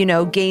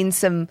gain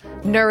some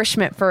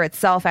nourishment for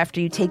itself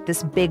after you take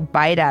this big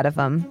bite out of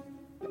him.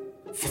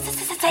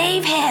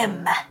 Save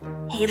him!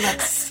 He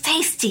looks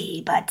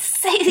tasty, but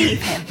save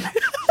him.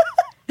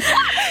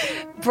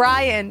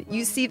 Brian,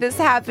 you see this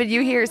happen.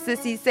 You hear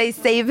Sissy say,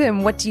 save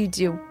him. What do you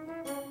do?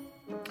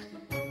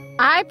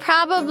 I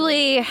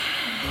probably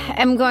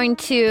am going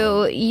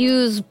to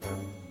use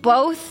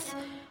both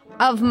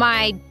of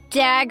my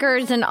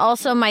daggers and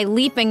also my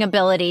leaping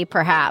ability,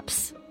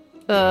 perhaps,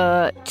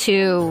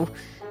 to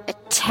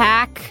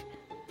attack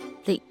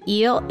the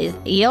eel. Is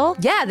eel?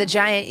 Yeah, the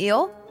giant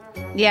eel.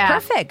 Yeah.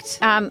 Perfect.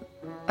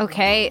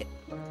 Okay.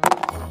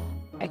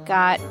 I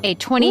got a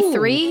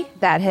 23. Ooh,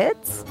 that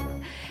hits.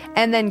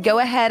 And then go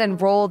ahead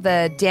and roll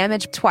the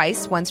damage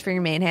twice, once for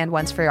your main hand,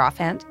 once for your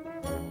offhand.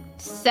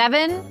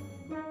 7.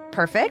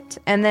 Perfect.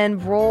 And then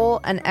roll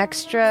an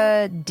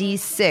extra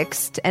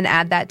d6 and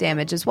add that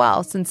damage as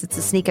well, since it's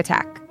a sneak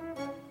attack.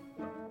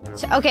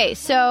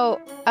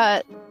 So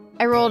I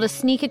rolled a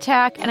sneak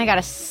attack and I got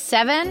a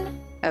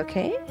 7.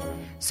 Okay.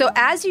 So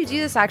as you do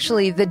this,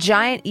 actually, the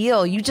giant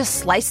eel, you just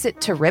slice it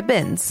to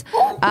ribbons.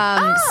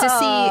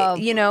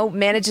 Sissy,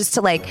 manages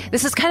to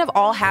this is kind of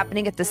all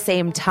happening at the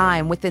same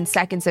time within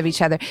seconds of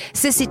each other.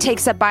 Sissy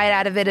takes a bite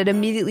out of it. It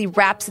immediately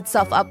wraps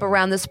itself up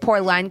around this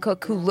poor line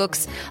cook who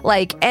looks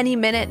like any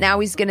minute now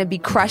he's going to be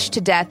crushed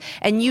to death.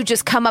 And you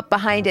just come up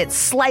behind it,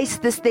 slice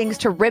this thing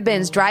to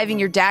ribbons, driving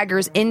your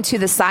daggers into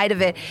the side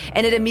of it.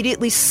 And it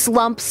immediately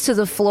slumps to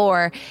the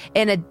floor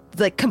in a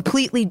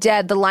completely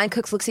dead. The line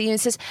cook looks at you and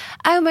says,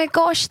 "Oh my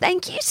gosh,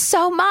 thank you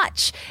so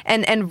much,"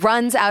 and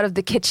runs out of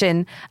the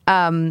kitchen.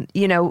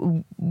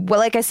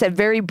 Like I said,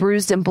 very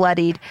bruised and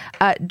bloodied.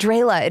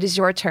 Drayla, it is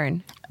your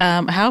turn.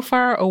 How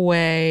far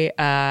away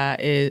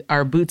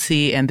are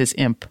Bootsy and this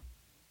imp?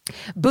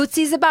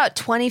 Bootsy's about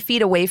 20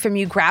 feet away from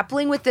you,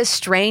 grappling with this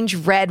strange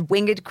red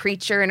winged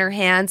creature in her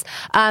hands.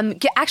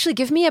 Actually,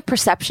 give me a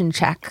perception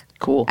check.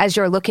 Cool. As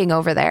you're looking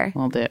over there.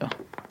 Will do.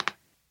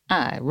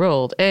 I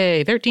rolled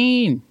a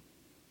 13.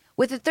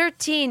 With a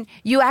 13,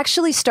 you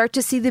actually start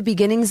to see the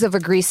beginnings of a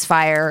grease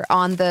fire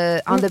on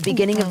the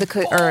beginning of the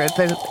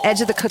edge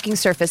of the cooking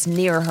surface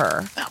near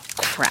her. Oh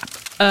crap.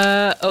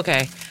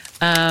 Okay.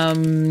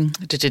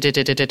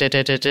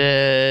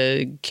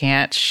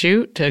 Can't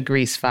shoot a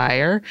grease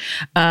fire.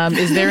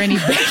 Is there any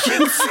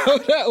baking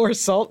soda or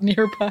salt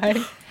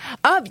nearby?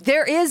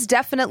 There is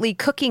definitely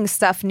cooking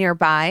stuff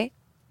nearby.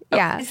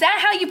 Yeah. Is that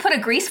how you put a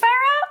grease fire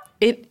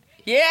out?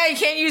 Yeah, you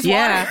can't use water.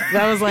 Yeah,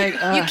 that was like...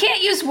 You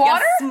can't use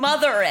water? You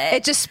smother it.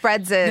 It just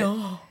spreads it.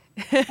 No.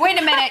 Wait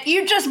a minute.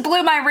 You just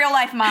blew my real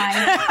life mind.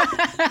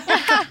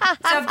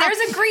 So if there's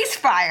a grease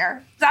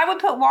fire, I would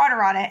put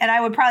water on it and I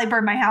would probably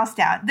burn my house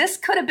down. This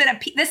could have been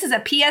this is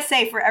a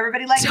PSA for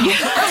everybody like you.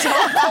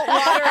 Don't put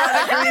water on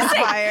a grease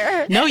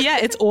fire. No, yeah,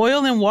 it's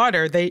oil and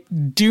water. They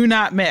do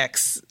not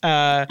mix.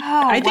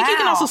 I think you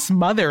can also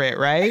smother it,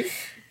 right?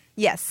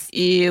 Yes.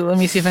 Let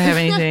me see if I have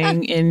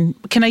anything in...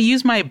 Can I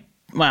use my...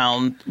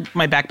 Well,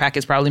 my backpack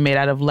is probably made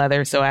out of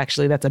leather, so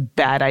actually that's a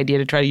bad idea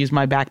to try to use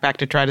my backpack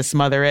to try to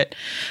smother it.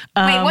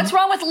 Wait, what's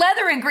wrong with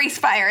leather and grease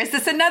fire? Is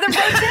this another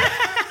pro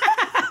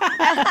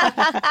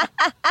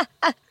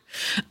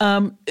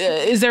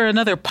tip? Is there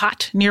another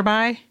pot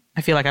nearby?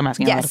 I feel like I'm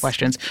asking a lot of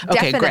questions.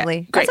 Okay,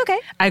 definitely. Great. That's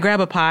okay. I grab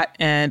a pot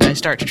and I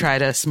start to try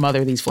to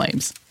smother these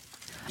flames.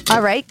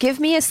 All right, give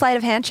me a sleight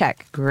of hand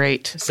check.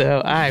 Great.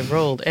 So I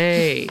rolled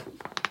a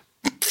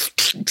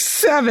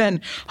 7.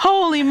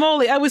 Holy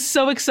moly, I was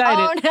so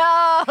excited.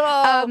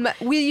 Oh no.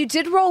 You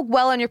did roll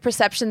well on your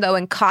perception though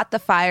and caught the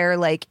fire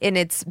in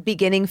its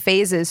beginning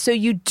phases. So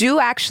you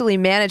do actually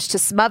manage to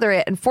smother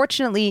it.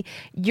 Unfortunately,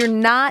 you're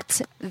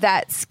not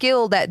that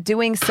skilled at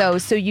doing so.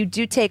 So you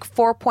do take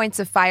 4 points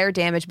of fire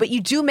damage, but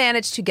you do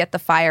manage to get the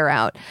fire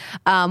out.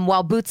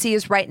 While Bootsy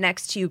is right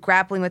next to you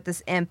grappling with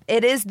this imp.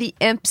 It is the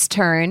imp's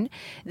turn.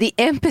 The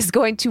imp is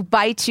going to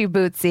bite you,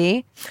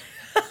 Bootsy.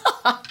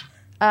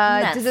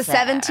 Does a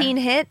 17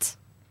 hit?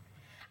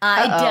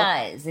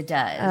 It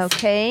does.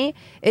 Okay.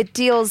 It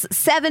deals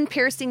 7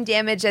 piercing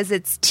damage as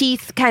its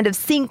teeth kind of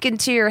sink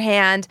into your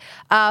hand.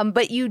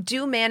 But you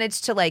do manage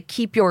to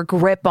keep your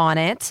grip on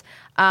it.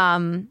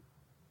 And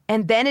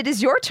then it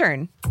is your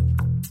turn.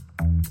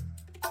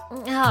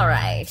 All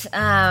right.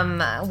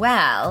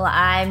 Well,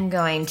 I'm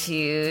going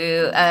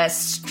to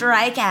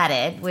strike at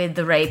it with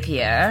the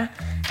rapier.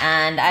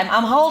 And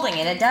I'm holding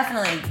it. It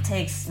definitely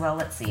takes... Well,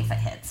 let's see if it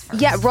hits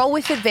first. Yeah, roll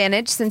with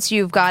advantage since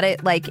you've got it,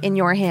 in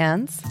your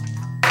hands.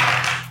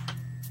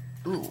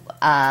 Ooh. With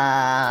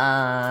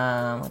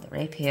the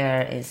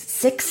rapier is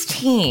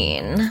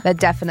 16. That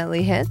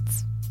definitely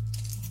hits.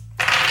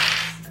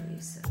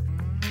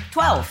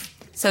 12.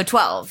 So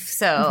 12.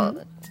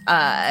 So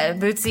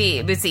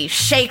Bootsy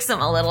shakes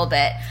him a little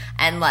bit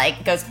and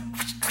goes...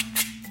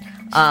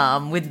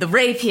 with the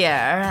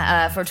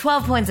rapier for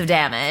 12 points of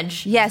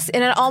damage. Yes,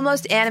 in an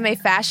almost anime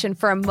fashion.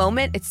 For a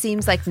moment, it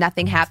seems like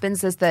nothing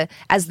happens as the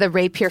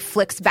rapier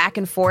flicks back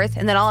and forth,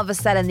 and then all of a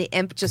sudden the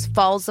imp just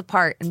falls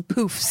apart and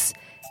poofs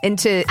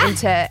into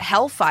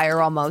hellfire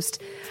almost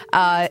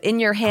in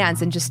your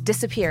hands and just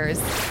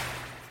disappears.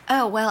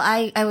 Oh, well,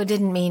 I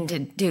didn't mean to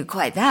do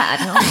quite that.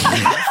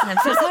 I'm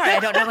so sorry. I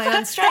don't know my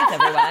own strength,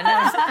 everyone.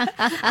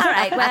 All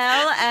right.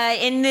 Well,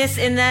 and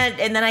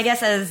then I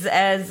guess as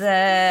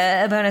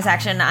a bonus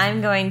action,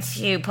 I'm going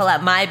to pull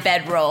out my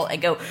bedroll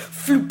and go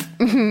floop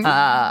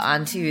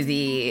onto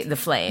the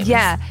flames.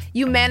 Yeah,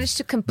 you managed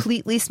to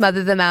completely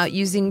smother them out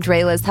using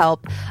Drayla's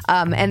help,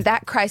 and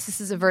that crisis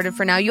is averted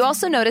for now. You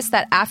also notice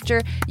that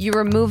after you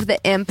remove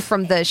the imp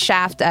from the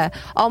shaft,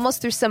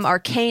 almost through some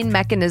arcane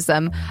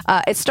mechanism,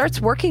 it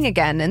starts working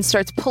again and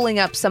starts pulling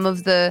up some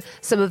of the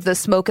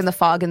smoke and the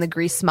fog and the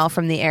grease smell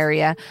from the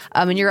area,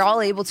 and you're all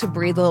able to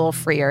breathe a little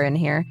freer in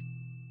here.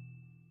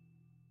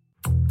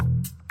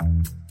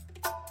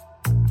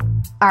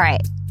 All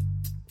right,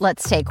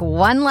 let's take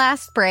one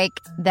last break,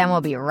 then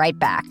we'll be right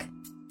back.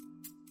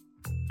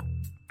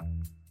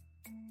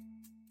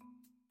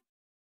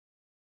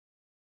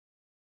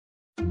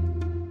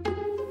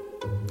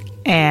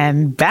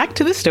 And back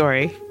to the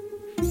story.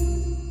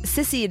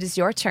 Sissy, it is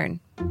your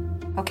turn.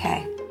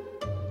 Okay.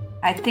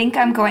 I think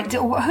I'm going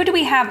to... Who do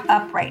we have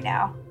up right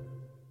now?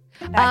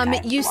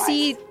 You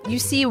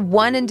see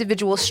one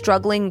individual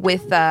struggling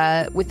with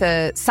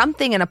a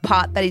something in a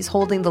pot that he's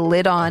holding the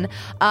lid on.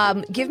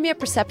 Give me a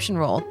perception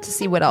roll to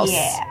see what else.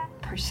 Yeah,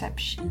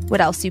 perception.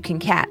 What else you can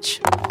catch?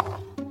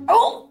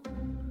 Oh,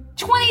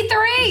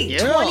 23.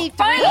 Yeah. 20.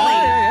 Finally.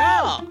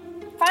 Yeah.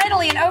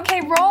 Finally, an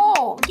okay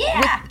roll.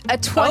 Yeah. With a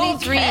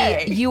 23,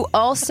 Okay. you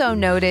also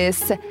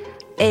notice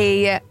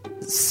a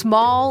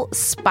small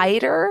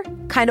spider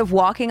kind of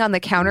walking on the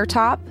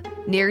countertop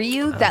near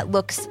you that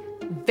looks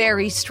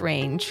very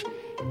strange.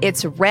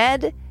 It's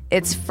red,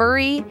 it's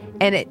furry,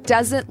 and it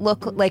doesn't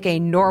look like a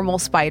normal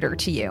spider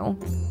to you.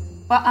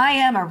 Well, I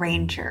am a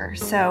ranger,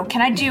 so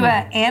can I do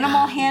an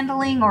animal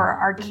handling or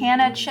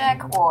arcana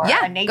check or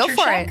a nature go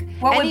for check? it.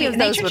 What Any of those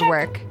nature would check?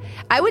 work.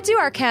 I would do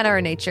arcana or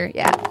nature,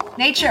 yeah.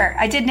 Nature.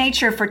 I did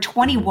nature for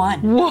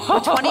 21. Whoa.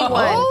 21.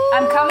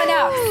 I'm coming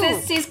out.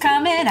 Sissy's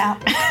coming out.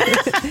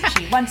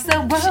 She wants the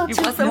world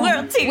to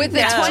know. With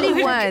the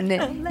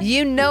 21,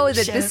 you know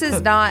that this is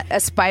not a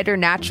spider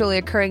naturally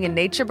occurring in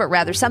nature, but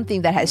rather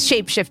something that has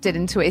shapeshifted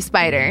into a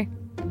spider.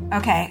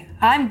 Okay,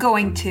 I'm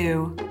going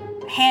to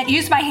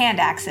use my hand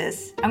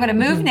axes. I'm going to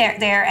move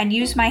there and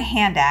use my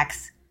hand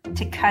axe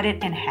to cut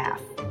it in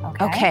half.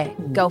 Okay,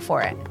 go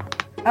for it.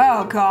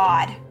 Oh,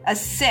 God. A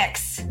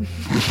 6.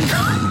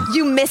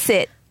 You miss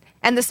it.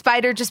 And the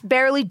spider just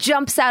barely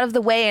jumps out of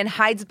the way and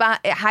hides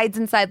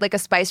inside like a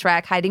spice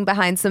rack, hiding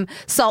behind some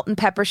salt and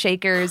pepper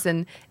shakers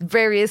and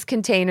various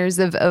containers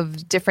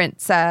of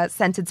different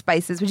scented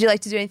spices. Would you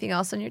like to do anything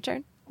else on your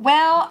turn?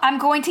 Well, I'm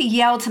going to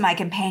yell to my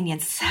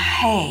companions,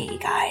 hey,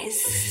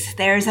 guys,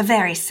 there's a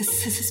very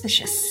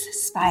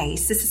suspicious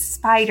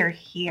spider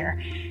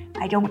here.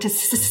 I don't want to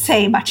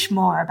say much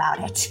more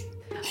about it.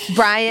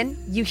 Brian,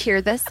 you hear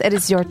this. It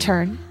is your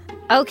turn.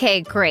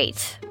 Okay,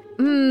 great.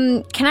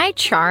 Can I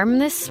charm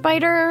this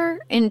spider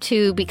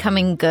into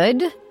becoming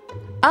good?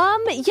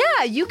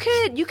 Yeah, you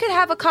could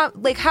have a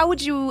how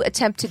would you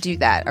attempt to do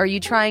that? Are you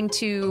trying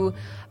to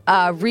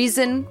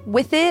reason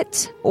with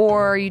it,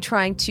 or are you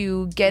trying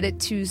to get it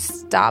to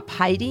stop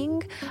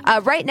hiding?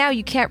 Right now,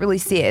 you can't really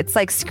see it. It's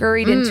like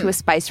scurried into a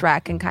spice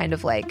rack and kind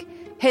of like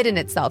hidden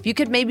itself. You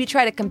could maybe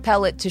try to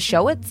compel it to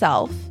show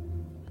itself.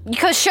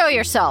 Because show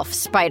yourself,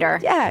 spider.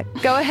 Yeah,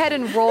 go ahead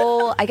and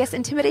roll, I guess,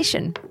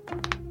 intimidation.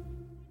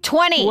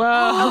 20.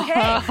 Whoa.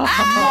 Okay.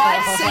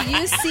 So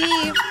you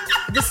see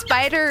the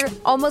spider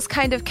almost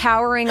kind of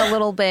cowering a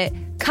little bit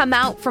come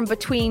out from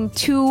between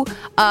two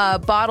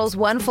bottles,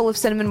 one full of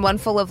cinnamon, one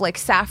full of like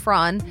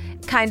saffron,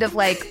 kind of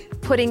like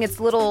putting its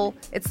little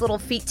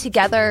feet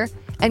together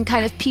and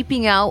kind of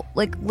peeping out,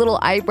 like little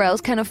eyebrows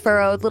kind of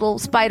furrowed, little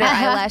spider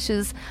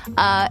eyelashes,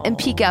 and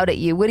peek out at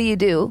you. What do you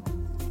do?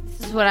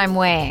 This is what I'm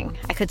weighing.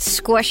 I could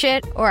squish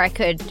it, or I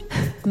could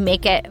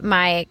make it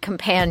my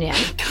companion.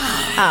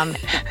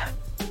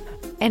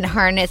 And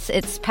harness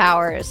its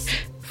powers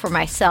for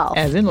myself.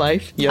 As in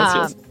life.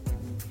 Yes.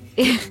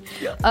 I'm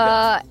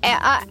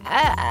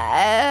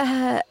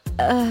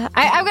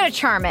gonna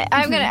charm it.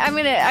 I'm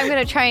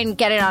gonna try and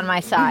get it on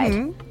my side.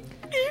 Mm-hmm.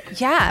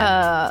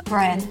 Yeah.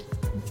 Brian,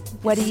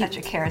 what do you? such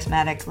a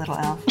charismatic little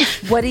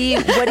elf. What do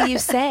you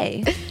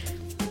say?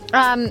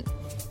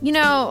 You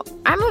know,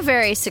 I'm a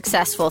very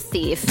successful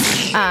thief.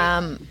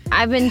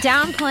 I've been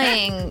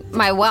downplaying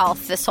my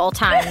wealth this whole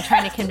time,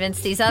 trying to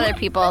convince these other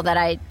people that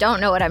I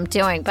don't know what I'm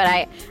doing. But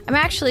I'm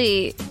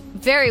actually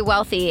very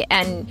wealthy,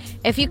 and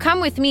if you come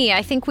with me,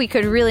 I think we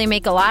could really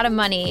make a lot of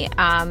money.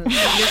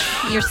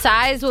 Your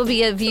size will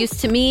be of use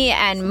to me,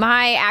 and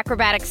my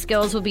acrobatic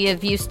skills will be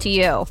of use to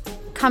you.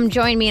 Come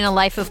join me in a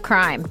life of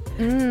crime.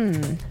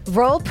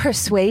 Roll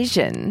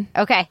persuasion.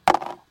 Okay.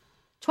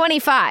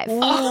 25.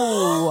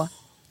 Ooh.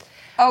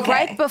 Okay.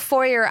 Right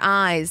before your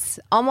eyes,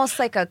 almost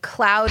like a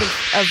cloud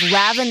of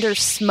lavender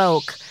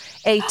smoke,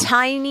 a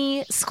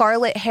tiny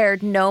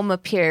scarlet-haired gnome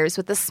appears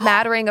with a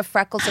smattering of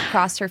freckles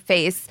across her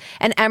face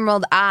and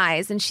emerald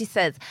eyes, and she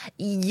says,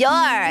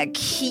 "You're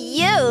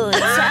cute."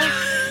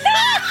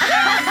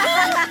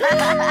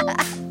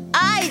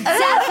 I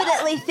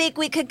definitely think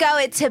we could go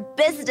into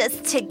business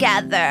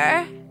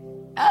together.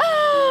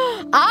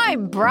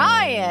 I'm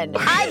Brian.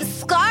 I'm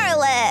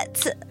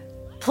Scarlet.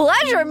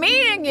 Pleasure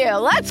meeting you.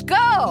 Let's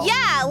go.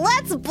 Yeah,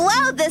 let's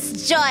blow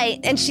this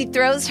joint. And she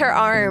throws her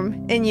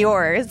arm in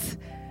yours.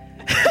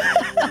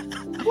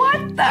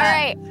 What the? All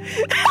right.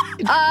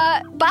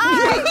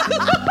 Bye.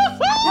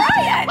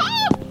 Brian!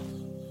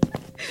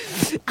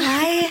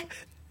 I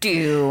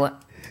do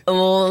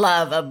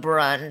love a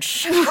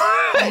brunch.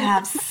 I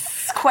have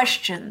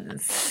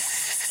questions.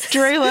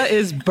 Drayla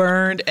is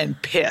burned and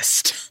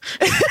pissed.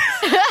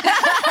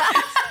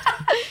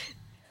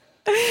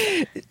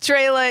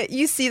 Drayla,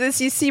 you see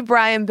this. You see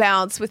Brian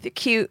bounce with the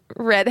cute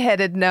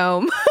red-headed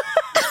gnome.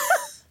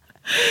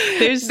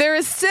 There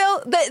is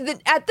still,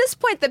 at this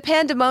point, the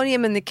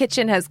pandemonium in the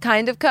kitchen has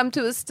kind of come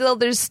to a still.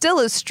 There's still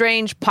a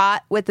strange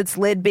pot with its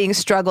lid being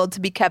struggled to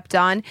be kept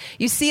on.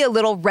 You see a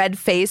little red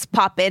face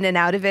pop in and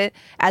out of it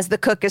as the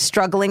cook is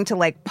struggling to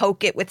like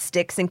poke it with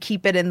sticks and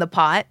keep it in the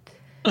pot.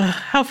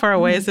 How far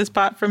away is this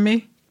pot from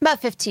me?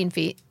 About 15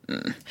 feet.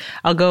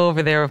 I'll go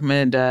over there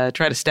and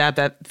try to stab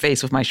that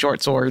face with my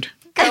short sword.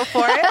 Go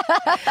for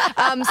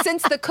it.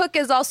 Since the cook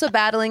is also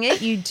battling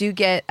it, you do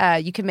get,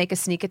 you can make a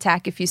sneak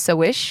attack if you so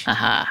wish.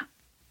 Aha.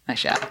 Nice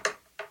shot.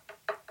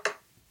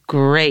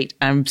 Great.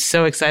 I'm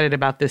so excited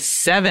about this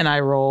 7 I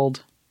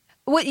rolled.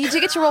 What, you do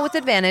get to roll with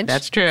advantage.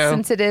 That's true.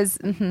 Since it is,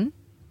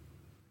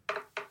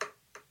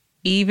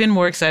 Even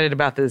more excited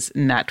about this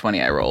nat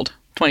 20 I rolled.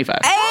 25.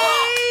 Hey!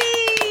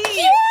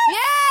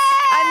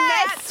 Yeah! A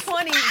nat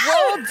 20.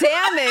 Roll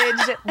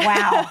damage.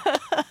 Wow.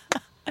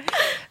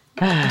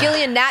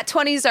 Gillian, nat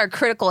 20s are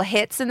critical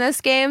hits in this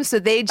game, so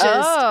they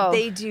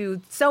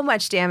do so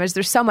much damage.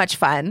 They're so much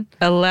fun.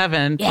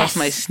 11 plus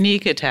my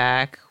sneak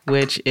attack,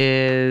 which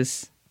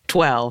is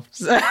 12.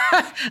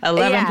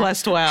 11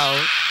 plus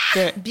 12.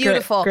 Crit,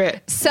 Beautiful.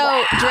 Crit.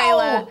 So,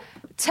 Drayla,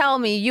 tell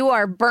me, you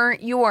are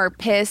burnt, you are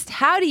pissed.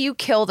 How do you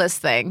kill this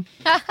thing?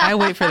 I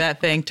wait for that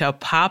thing to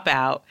pop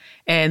out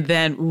and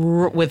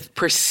then with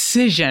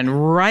precision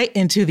right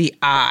into the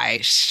eye,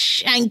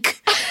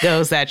 shank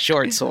goes that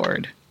short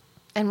sword.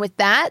 And with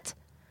that,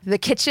 the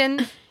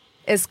kitchen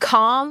is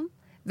calm.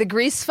 The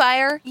grease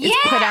fire is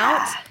put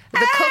out. The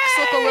cooks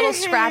look a little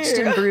scratched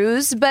and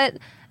bruised, but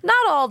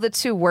not all the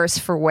too worse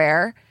for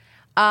wear.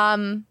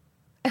 Brian,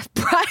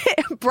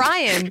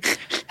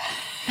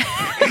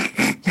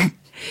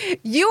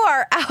 you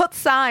are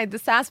outside the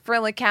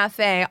Sarsaparilla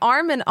Cafe,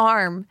 arm in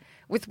arm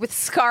with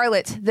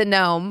Scarlet the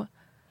gnome.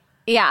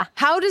 Yeah.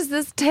 How does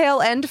this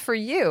tale end for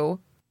you?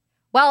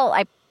 Well,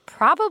 I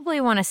probably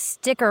want to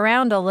stick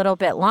around a little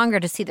bit longer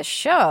to see the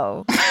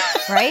show,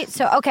 right?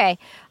 So, okay.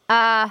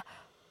 Okay.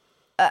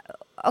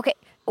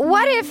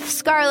 What if,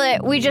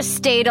 Scarlet, we just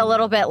stayed a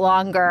little bit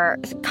longer,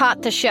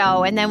 caught the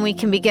show, and then we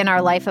can begin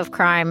our life of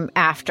crime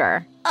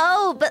after?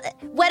 Oh, but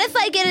what if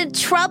I get in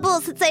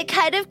trouble since I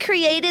kind of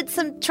created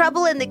some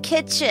trouble in the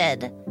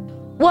kitchen?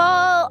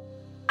 Well,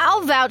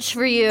 I'll vouch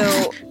for you.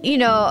 You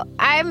know,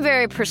 I'm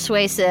very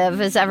persuasive,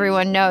 as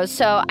everyone knows,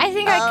 so I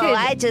think I could...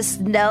 I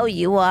just know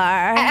you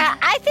are.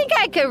 I think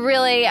I could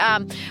really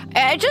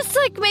just,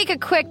 like, make a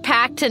quick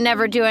pact to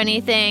never do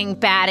anything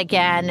bad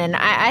again, and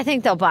I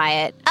think they'll buy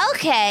it.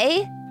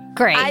 Okay.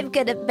 Great. I'm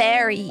gonna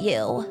marry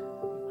you.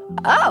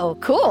 Oh,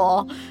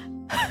 cool.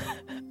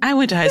 I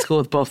went to high school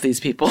with both these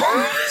people.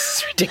 This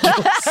is ridiculous.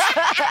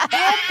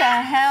 What the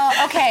hell?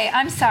 Okay,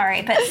 I'm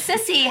sorry, but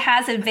Sissy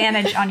has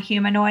advantage on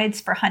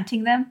humanoids for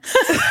hunting them.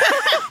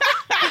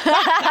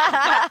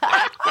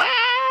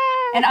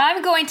 And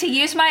I'm going to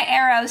use my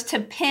arrows to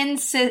pin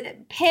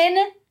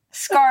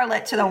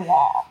Scarlet to the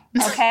wall,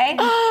 okay?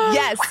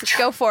 Yes,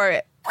 go for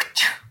it.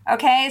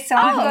 Okay, so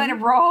I'm going to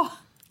roll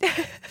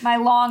my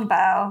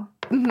longbow.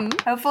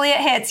 Hopefully it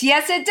hits.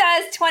 Yes, it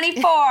does.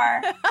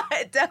 24.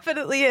 It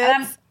definitely is.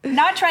 And I'm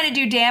not trying to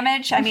do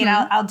damage. I mean,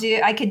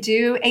 I could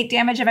do 8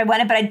 damage if I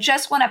wanted, but I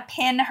just want to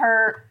pin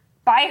her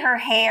by her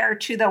hair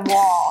to the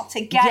wall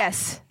to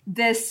get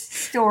this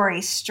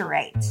story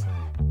straight.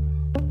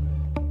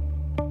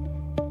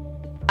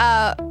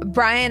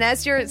 Brian,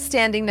 as you're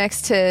standing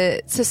next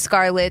to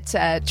Scarlet,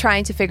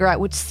 trying to figure out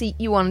which seat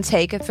you want to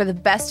take for the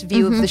best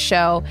view of the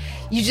show,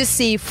 you just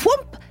see,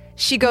 whoop,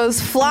 she goes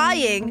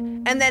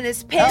flying and then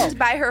is pinned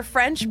by her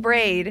French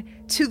braid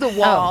to the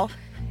wall.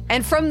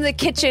 And from the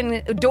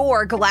kitchen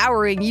door,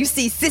 glowering, you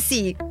see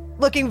Sissy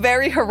looking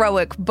very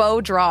heroic, bow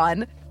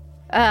drawn.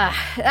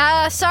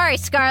 Sorry,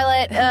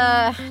 Scarlet.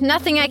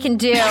 Nothing I can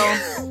do.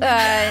 Don't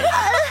let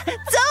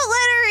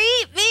her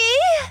eat me.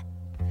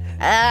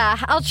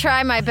 I'll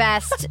try my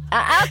best.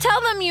 I'll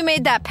tell them you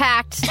made that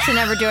pact to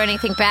never do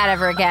anything bad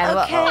ever again.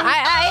 Okay. Well,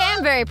 I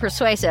am very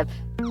persuasive.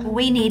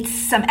 We need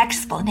some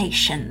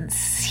explanations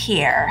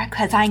here,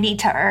 because I need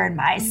to earn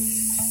my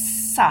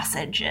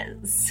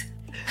sausages.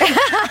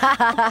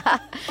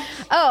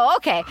 Oh,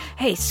 okay.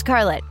 Hey,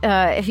 Scarlet,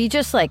 if you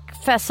just,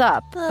 fess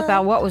up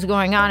about what was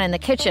going on in the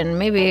kitchen,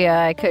 maybe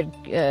I could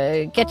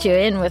get you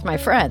in with my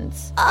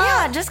friends.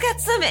 Yeah, just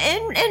get some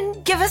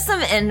and give us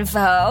some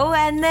info,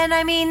 and then,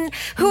 I mean,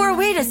 who are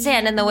we to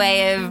stand in the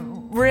way of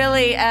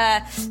really,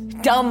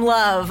 dumb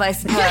love, I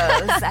suppose.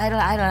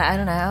 I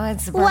don't know.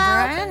 It's Well,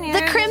 Brian,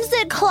 the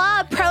Crimson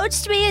Claw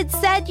approached me and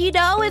said,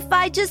 if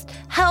I just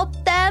help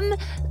them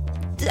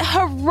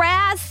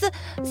harass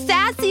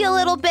Sassy a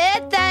little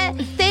bit, that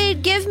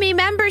they'd give me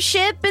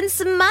membership and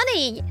some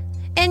money.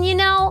 And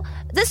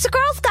this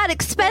girl's got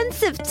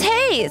expensive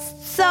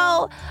taste,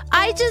 so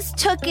I just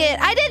took it.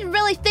 I didn't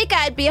really think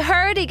I'd be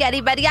hurting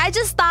anybody. I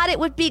just thought it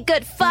would be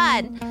good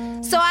fun.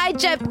 So I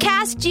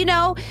cast,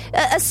 a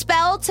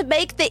spell to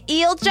make the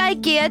eel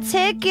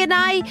gigantic, and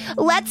I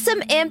let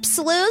some imps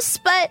loose,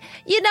 but,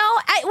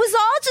 it was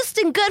all just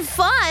in good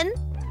fun.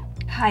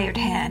 Hired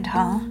hand,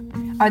 huh?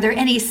 Are there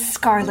any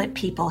Scarlet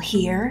people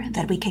here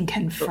that we can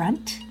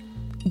confront?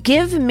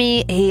 Give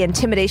me a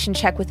intimidation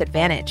check with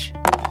advantage.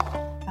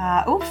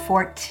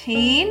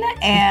 14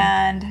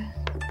 and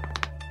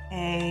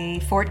a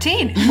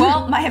 14.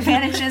 Well, my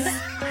advantage is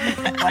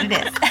what it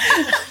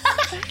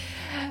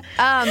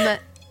is.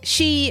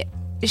 She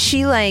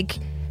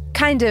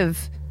kind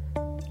of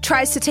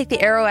tries to take the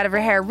arrow out of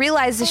her hair,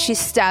 realizes she's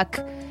stuck,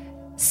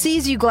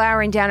 sees you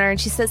glowering down at her, and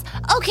she says,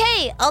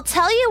 Okay, I'll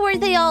tell you where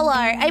they all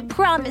are. I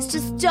promise.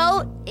 Just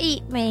don't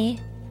eat me.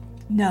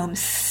 Gnome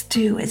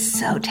stew is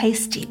so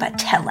tasty, but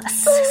tell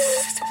us.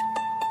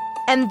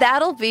 and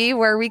that'll be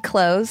where we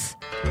close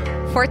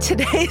for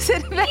today's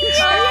adventure.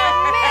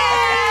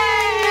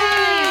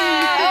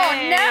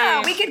 Oh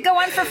no, we could go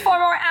on for 4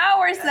 more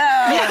hours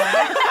though.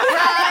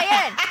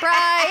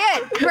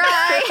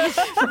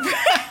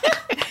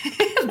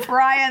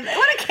 Brian,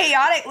 what a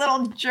chaotic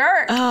little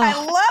jerk. I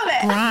love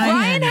it.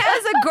 Brian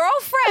has a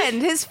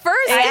girlfriend, his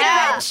first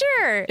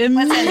adventure.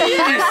 Listen,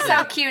 they're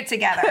so cute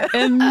together.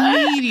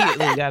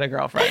 Immediately got a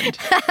girlfriend.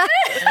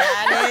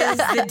 That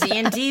is the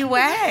D&D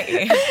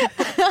way.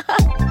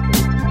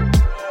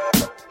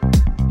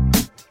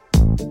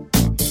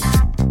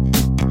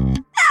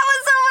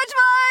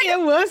 It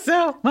was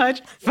so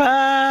much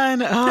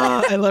fun.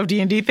 Oh, I love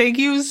D&D. Thank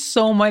you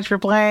so much for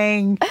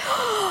playing.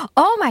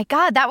 Oh my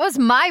God, that was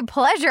my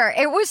pleasure.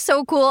 It was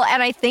so cool.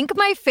 And I think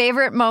my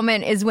favorite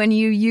moment is when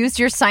you used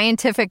your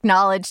scientific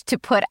knowledge to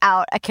put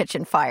out a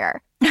kitchen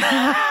fire.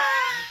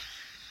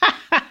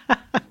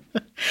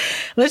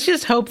 Let's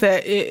just hope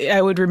that I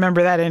would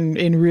remember that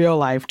in real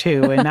life,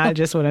 too, and not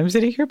just when I'm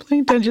sitting here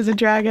playing Dungeons &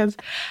 Dragons.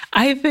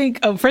 I think,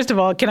 first of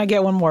all, can I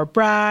get one more?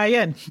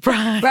 Brian.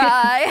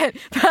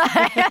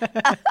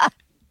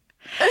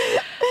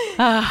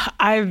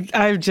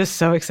 I'm just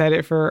so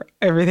excited for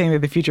everything that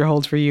the future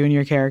holds for you and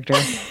your character.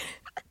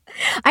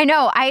 I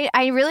know.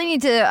 I really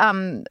need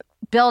to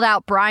build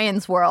out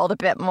Brian's world a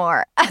bit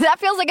more. That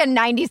feels like a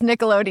 90s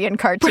Nickelodeon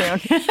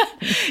cartoon.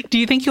 Do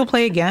you think you'll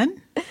play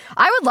again?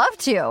 I would love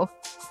to.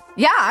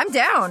 Yeah, I'm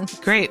down.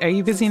 Great. Are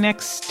you busy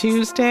next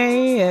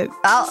Tuesday?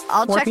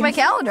 I'll check my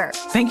calendar.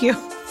 Thank you.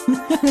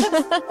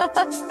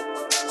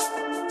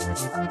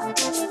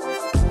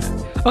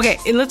 Okay,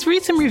 let's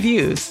read some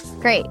reviews.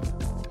 Great.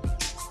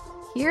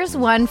 Here's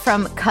one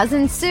from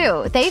Cousin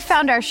Sue. They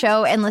found our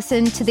show and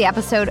listened to the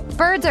episode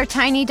Birds Are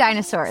Tiny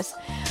Dinosaurs.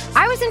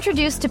 I was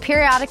introduced to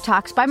Periodic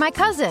Talks by my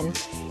cousin.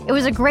 It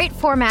was a great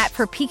format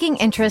for piquing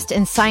interest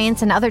in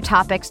science and other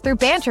topics through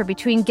banter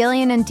between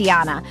Gillian and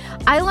Deanna.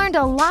 I learned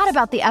a lot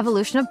about the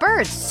evolution of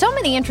birds. So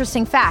many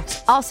interesting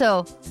facts.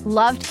 Also,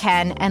 loved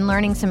Ken and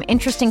learning some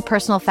interesting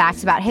personal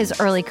facts about his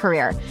early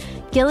career.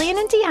 Gillian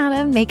and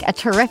Deanna make a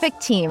terrific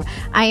team.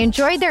 I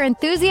enjoyed their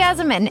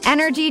enthusiasm and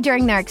energy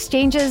during their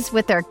exchanges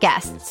with their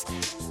guests.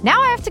 Now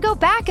I have to go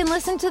back and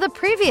listen to the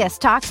previous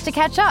talks to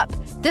catch up.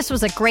 This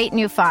was a great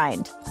new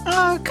find.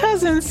 Oh,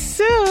 Cousin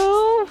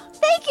Sue.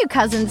 Thank you,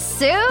 Cousin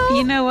Sue.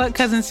 You know what,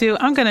 Cousin Sue?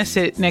 I'm going to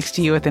sit next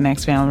to you at the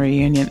next family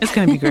reunion. It's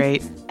going to be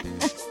great.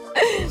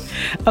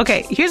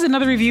 Okay, here's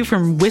another review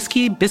from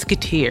Whiskey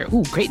Biscuiteer.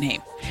 Ooh, great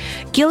name.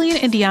 Gillian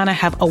and Deanna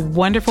have a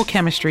wonderful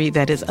chemistry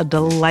that is a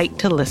delight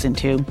to listen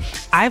to.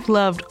 I've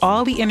loved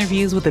all the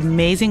interviews with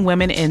amazing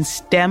women in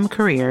STEM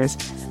careers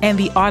and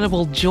the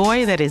audible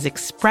joy that is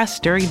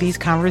expressed during these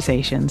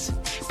conversations.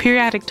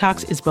 Periodic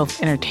Talks is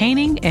both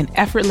entertaining and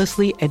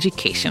effortlessly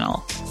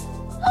educational.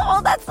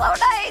 Oh, that's so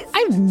nice.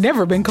 I've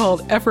never been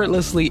called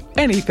effortlessly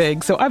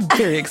anything, so I'm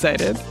very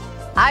excited.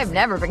 I've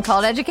never been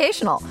called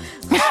educational.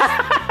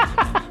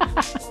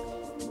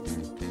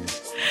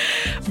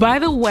 By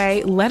the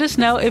way, let us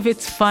know if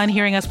it's fun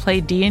hearing us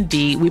play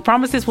D&D. We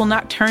promise this will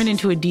not turn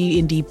into a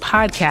D&D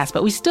podcast,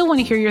 but we still want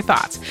to hear your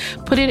thoughts.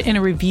 Put it in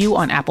a review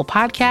on Apple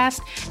Podcasts,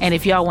 and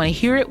if y'all want to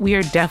hear it, we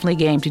are definitely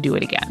game to do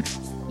it again.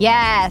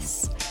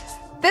 Yes.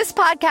 This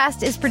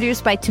podcast is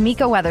produced by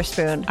Tamika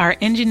Weatherspoon. Our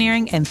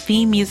engineering and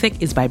theme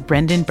music is by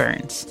Brendan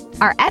Burns.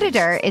 Our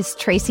editor is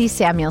Tracy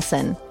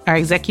Samuelson. Our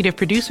executive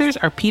producers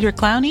are Peter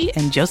Clowney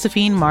and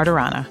Josephine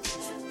Martirana.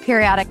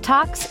 Periodic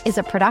Talks is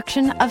a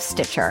production of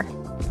Stitcher.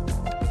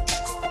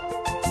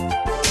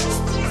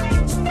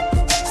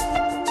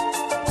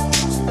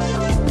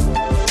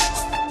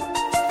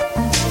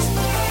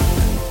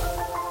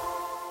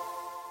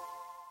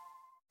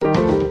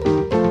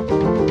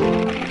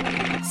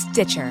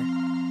 Stitcher.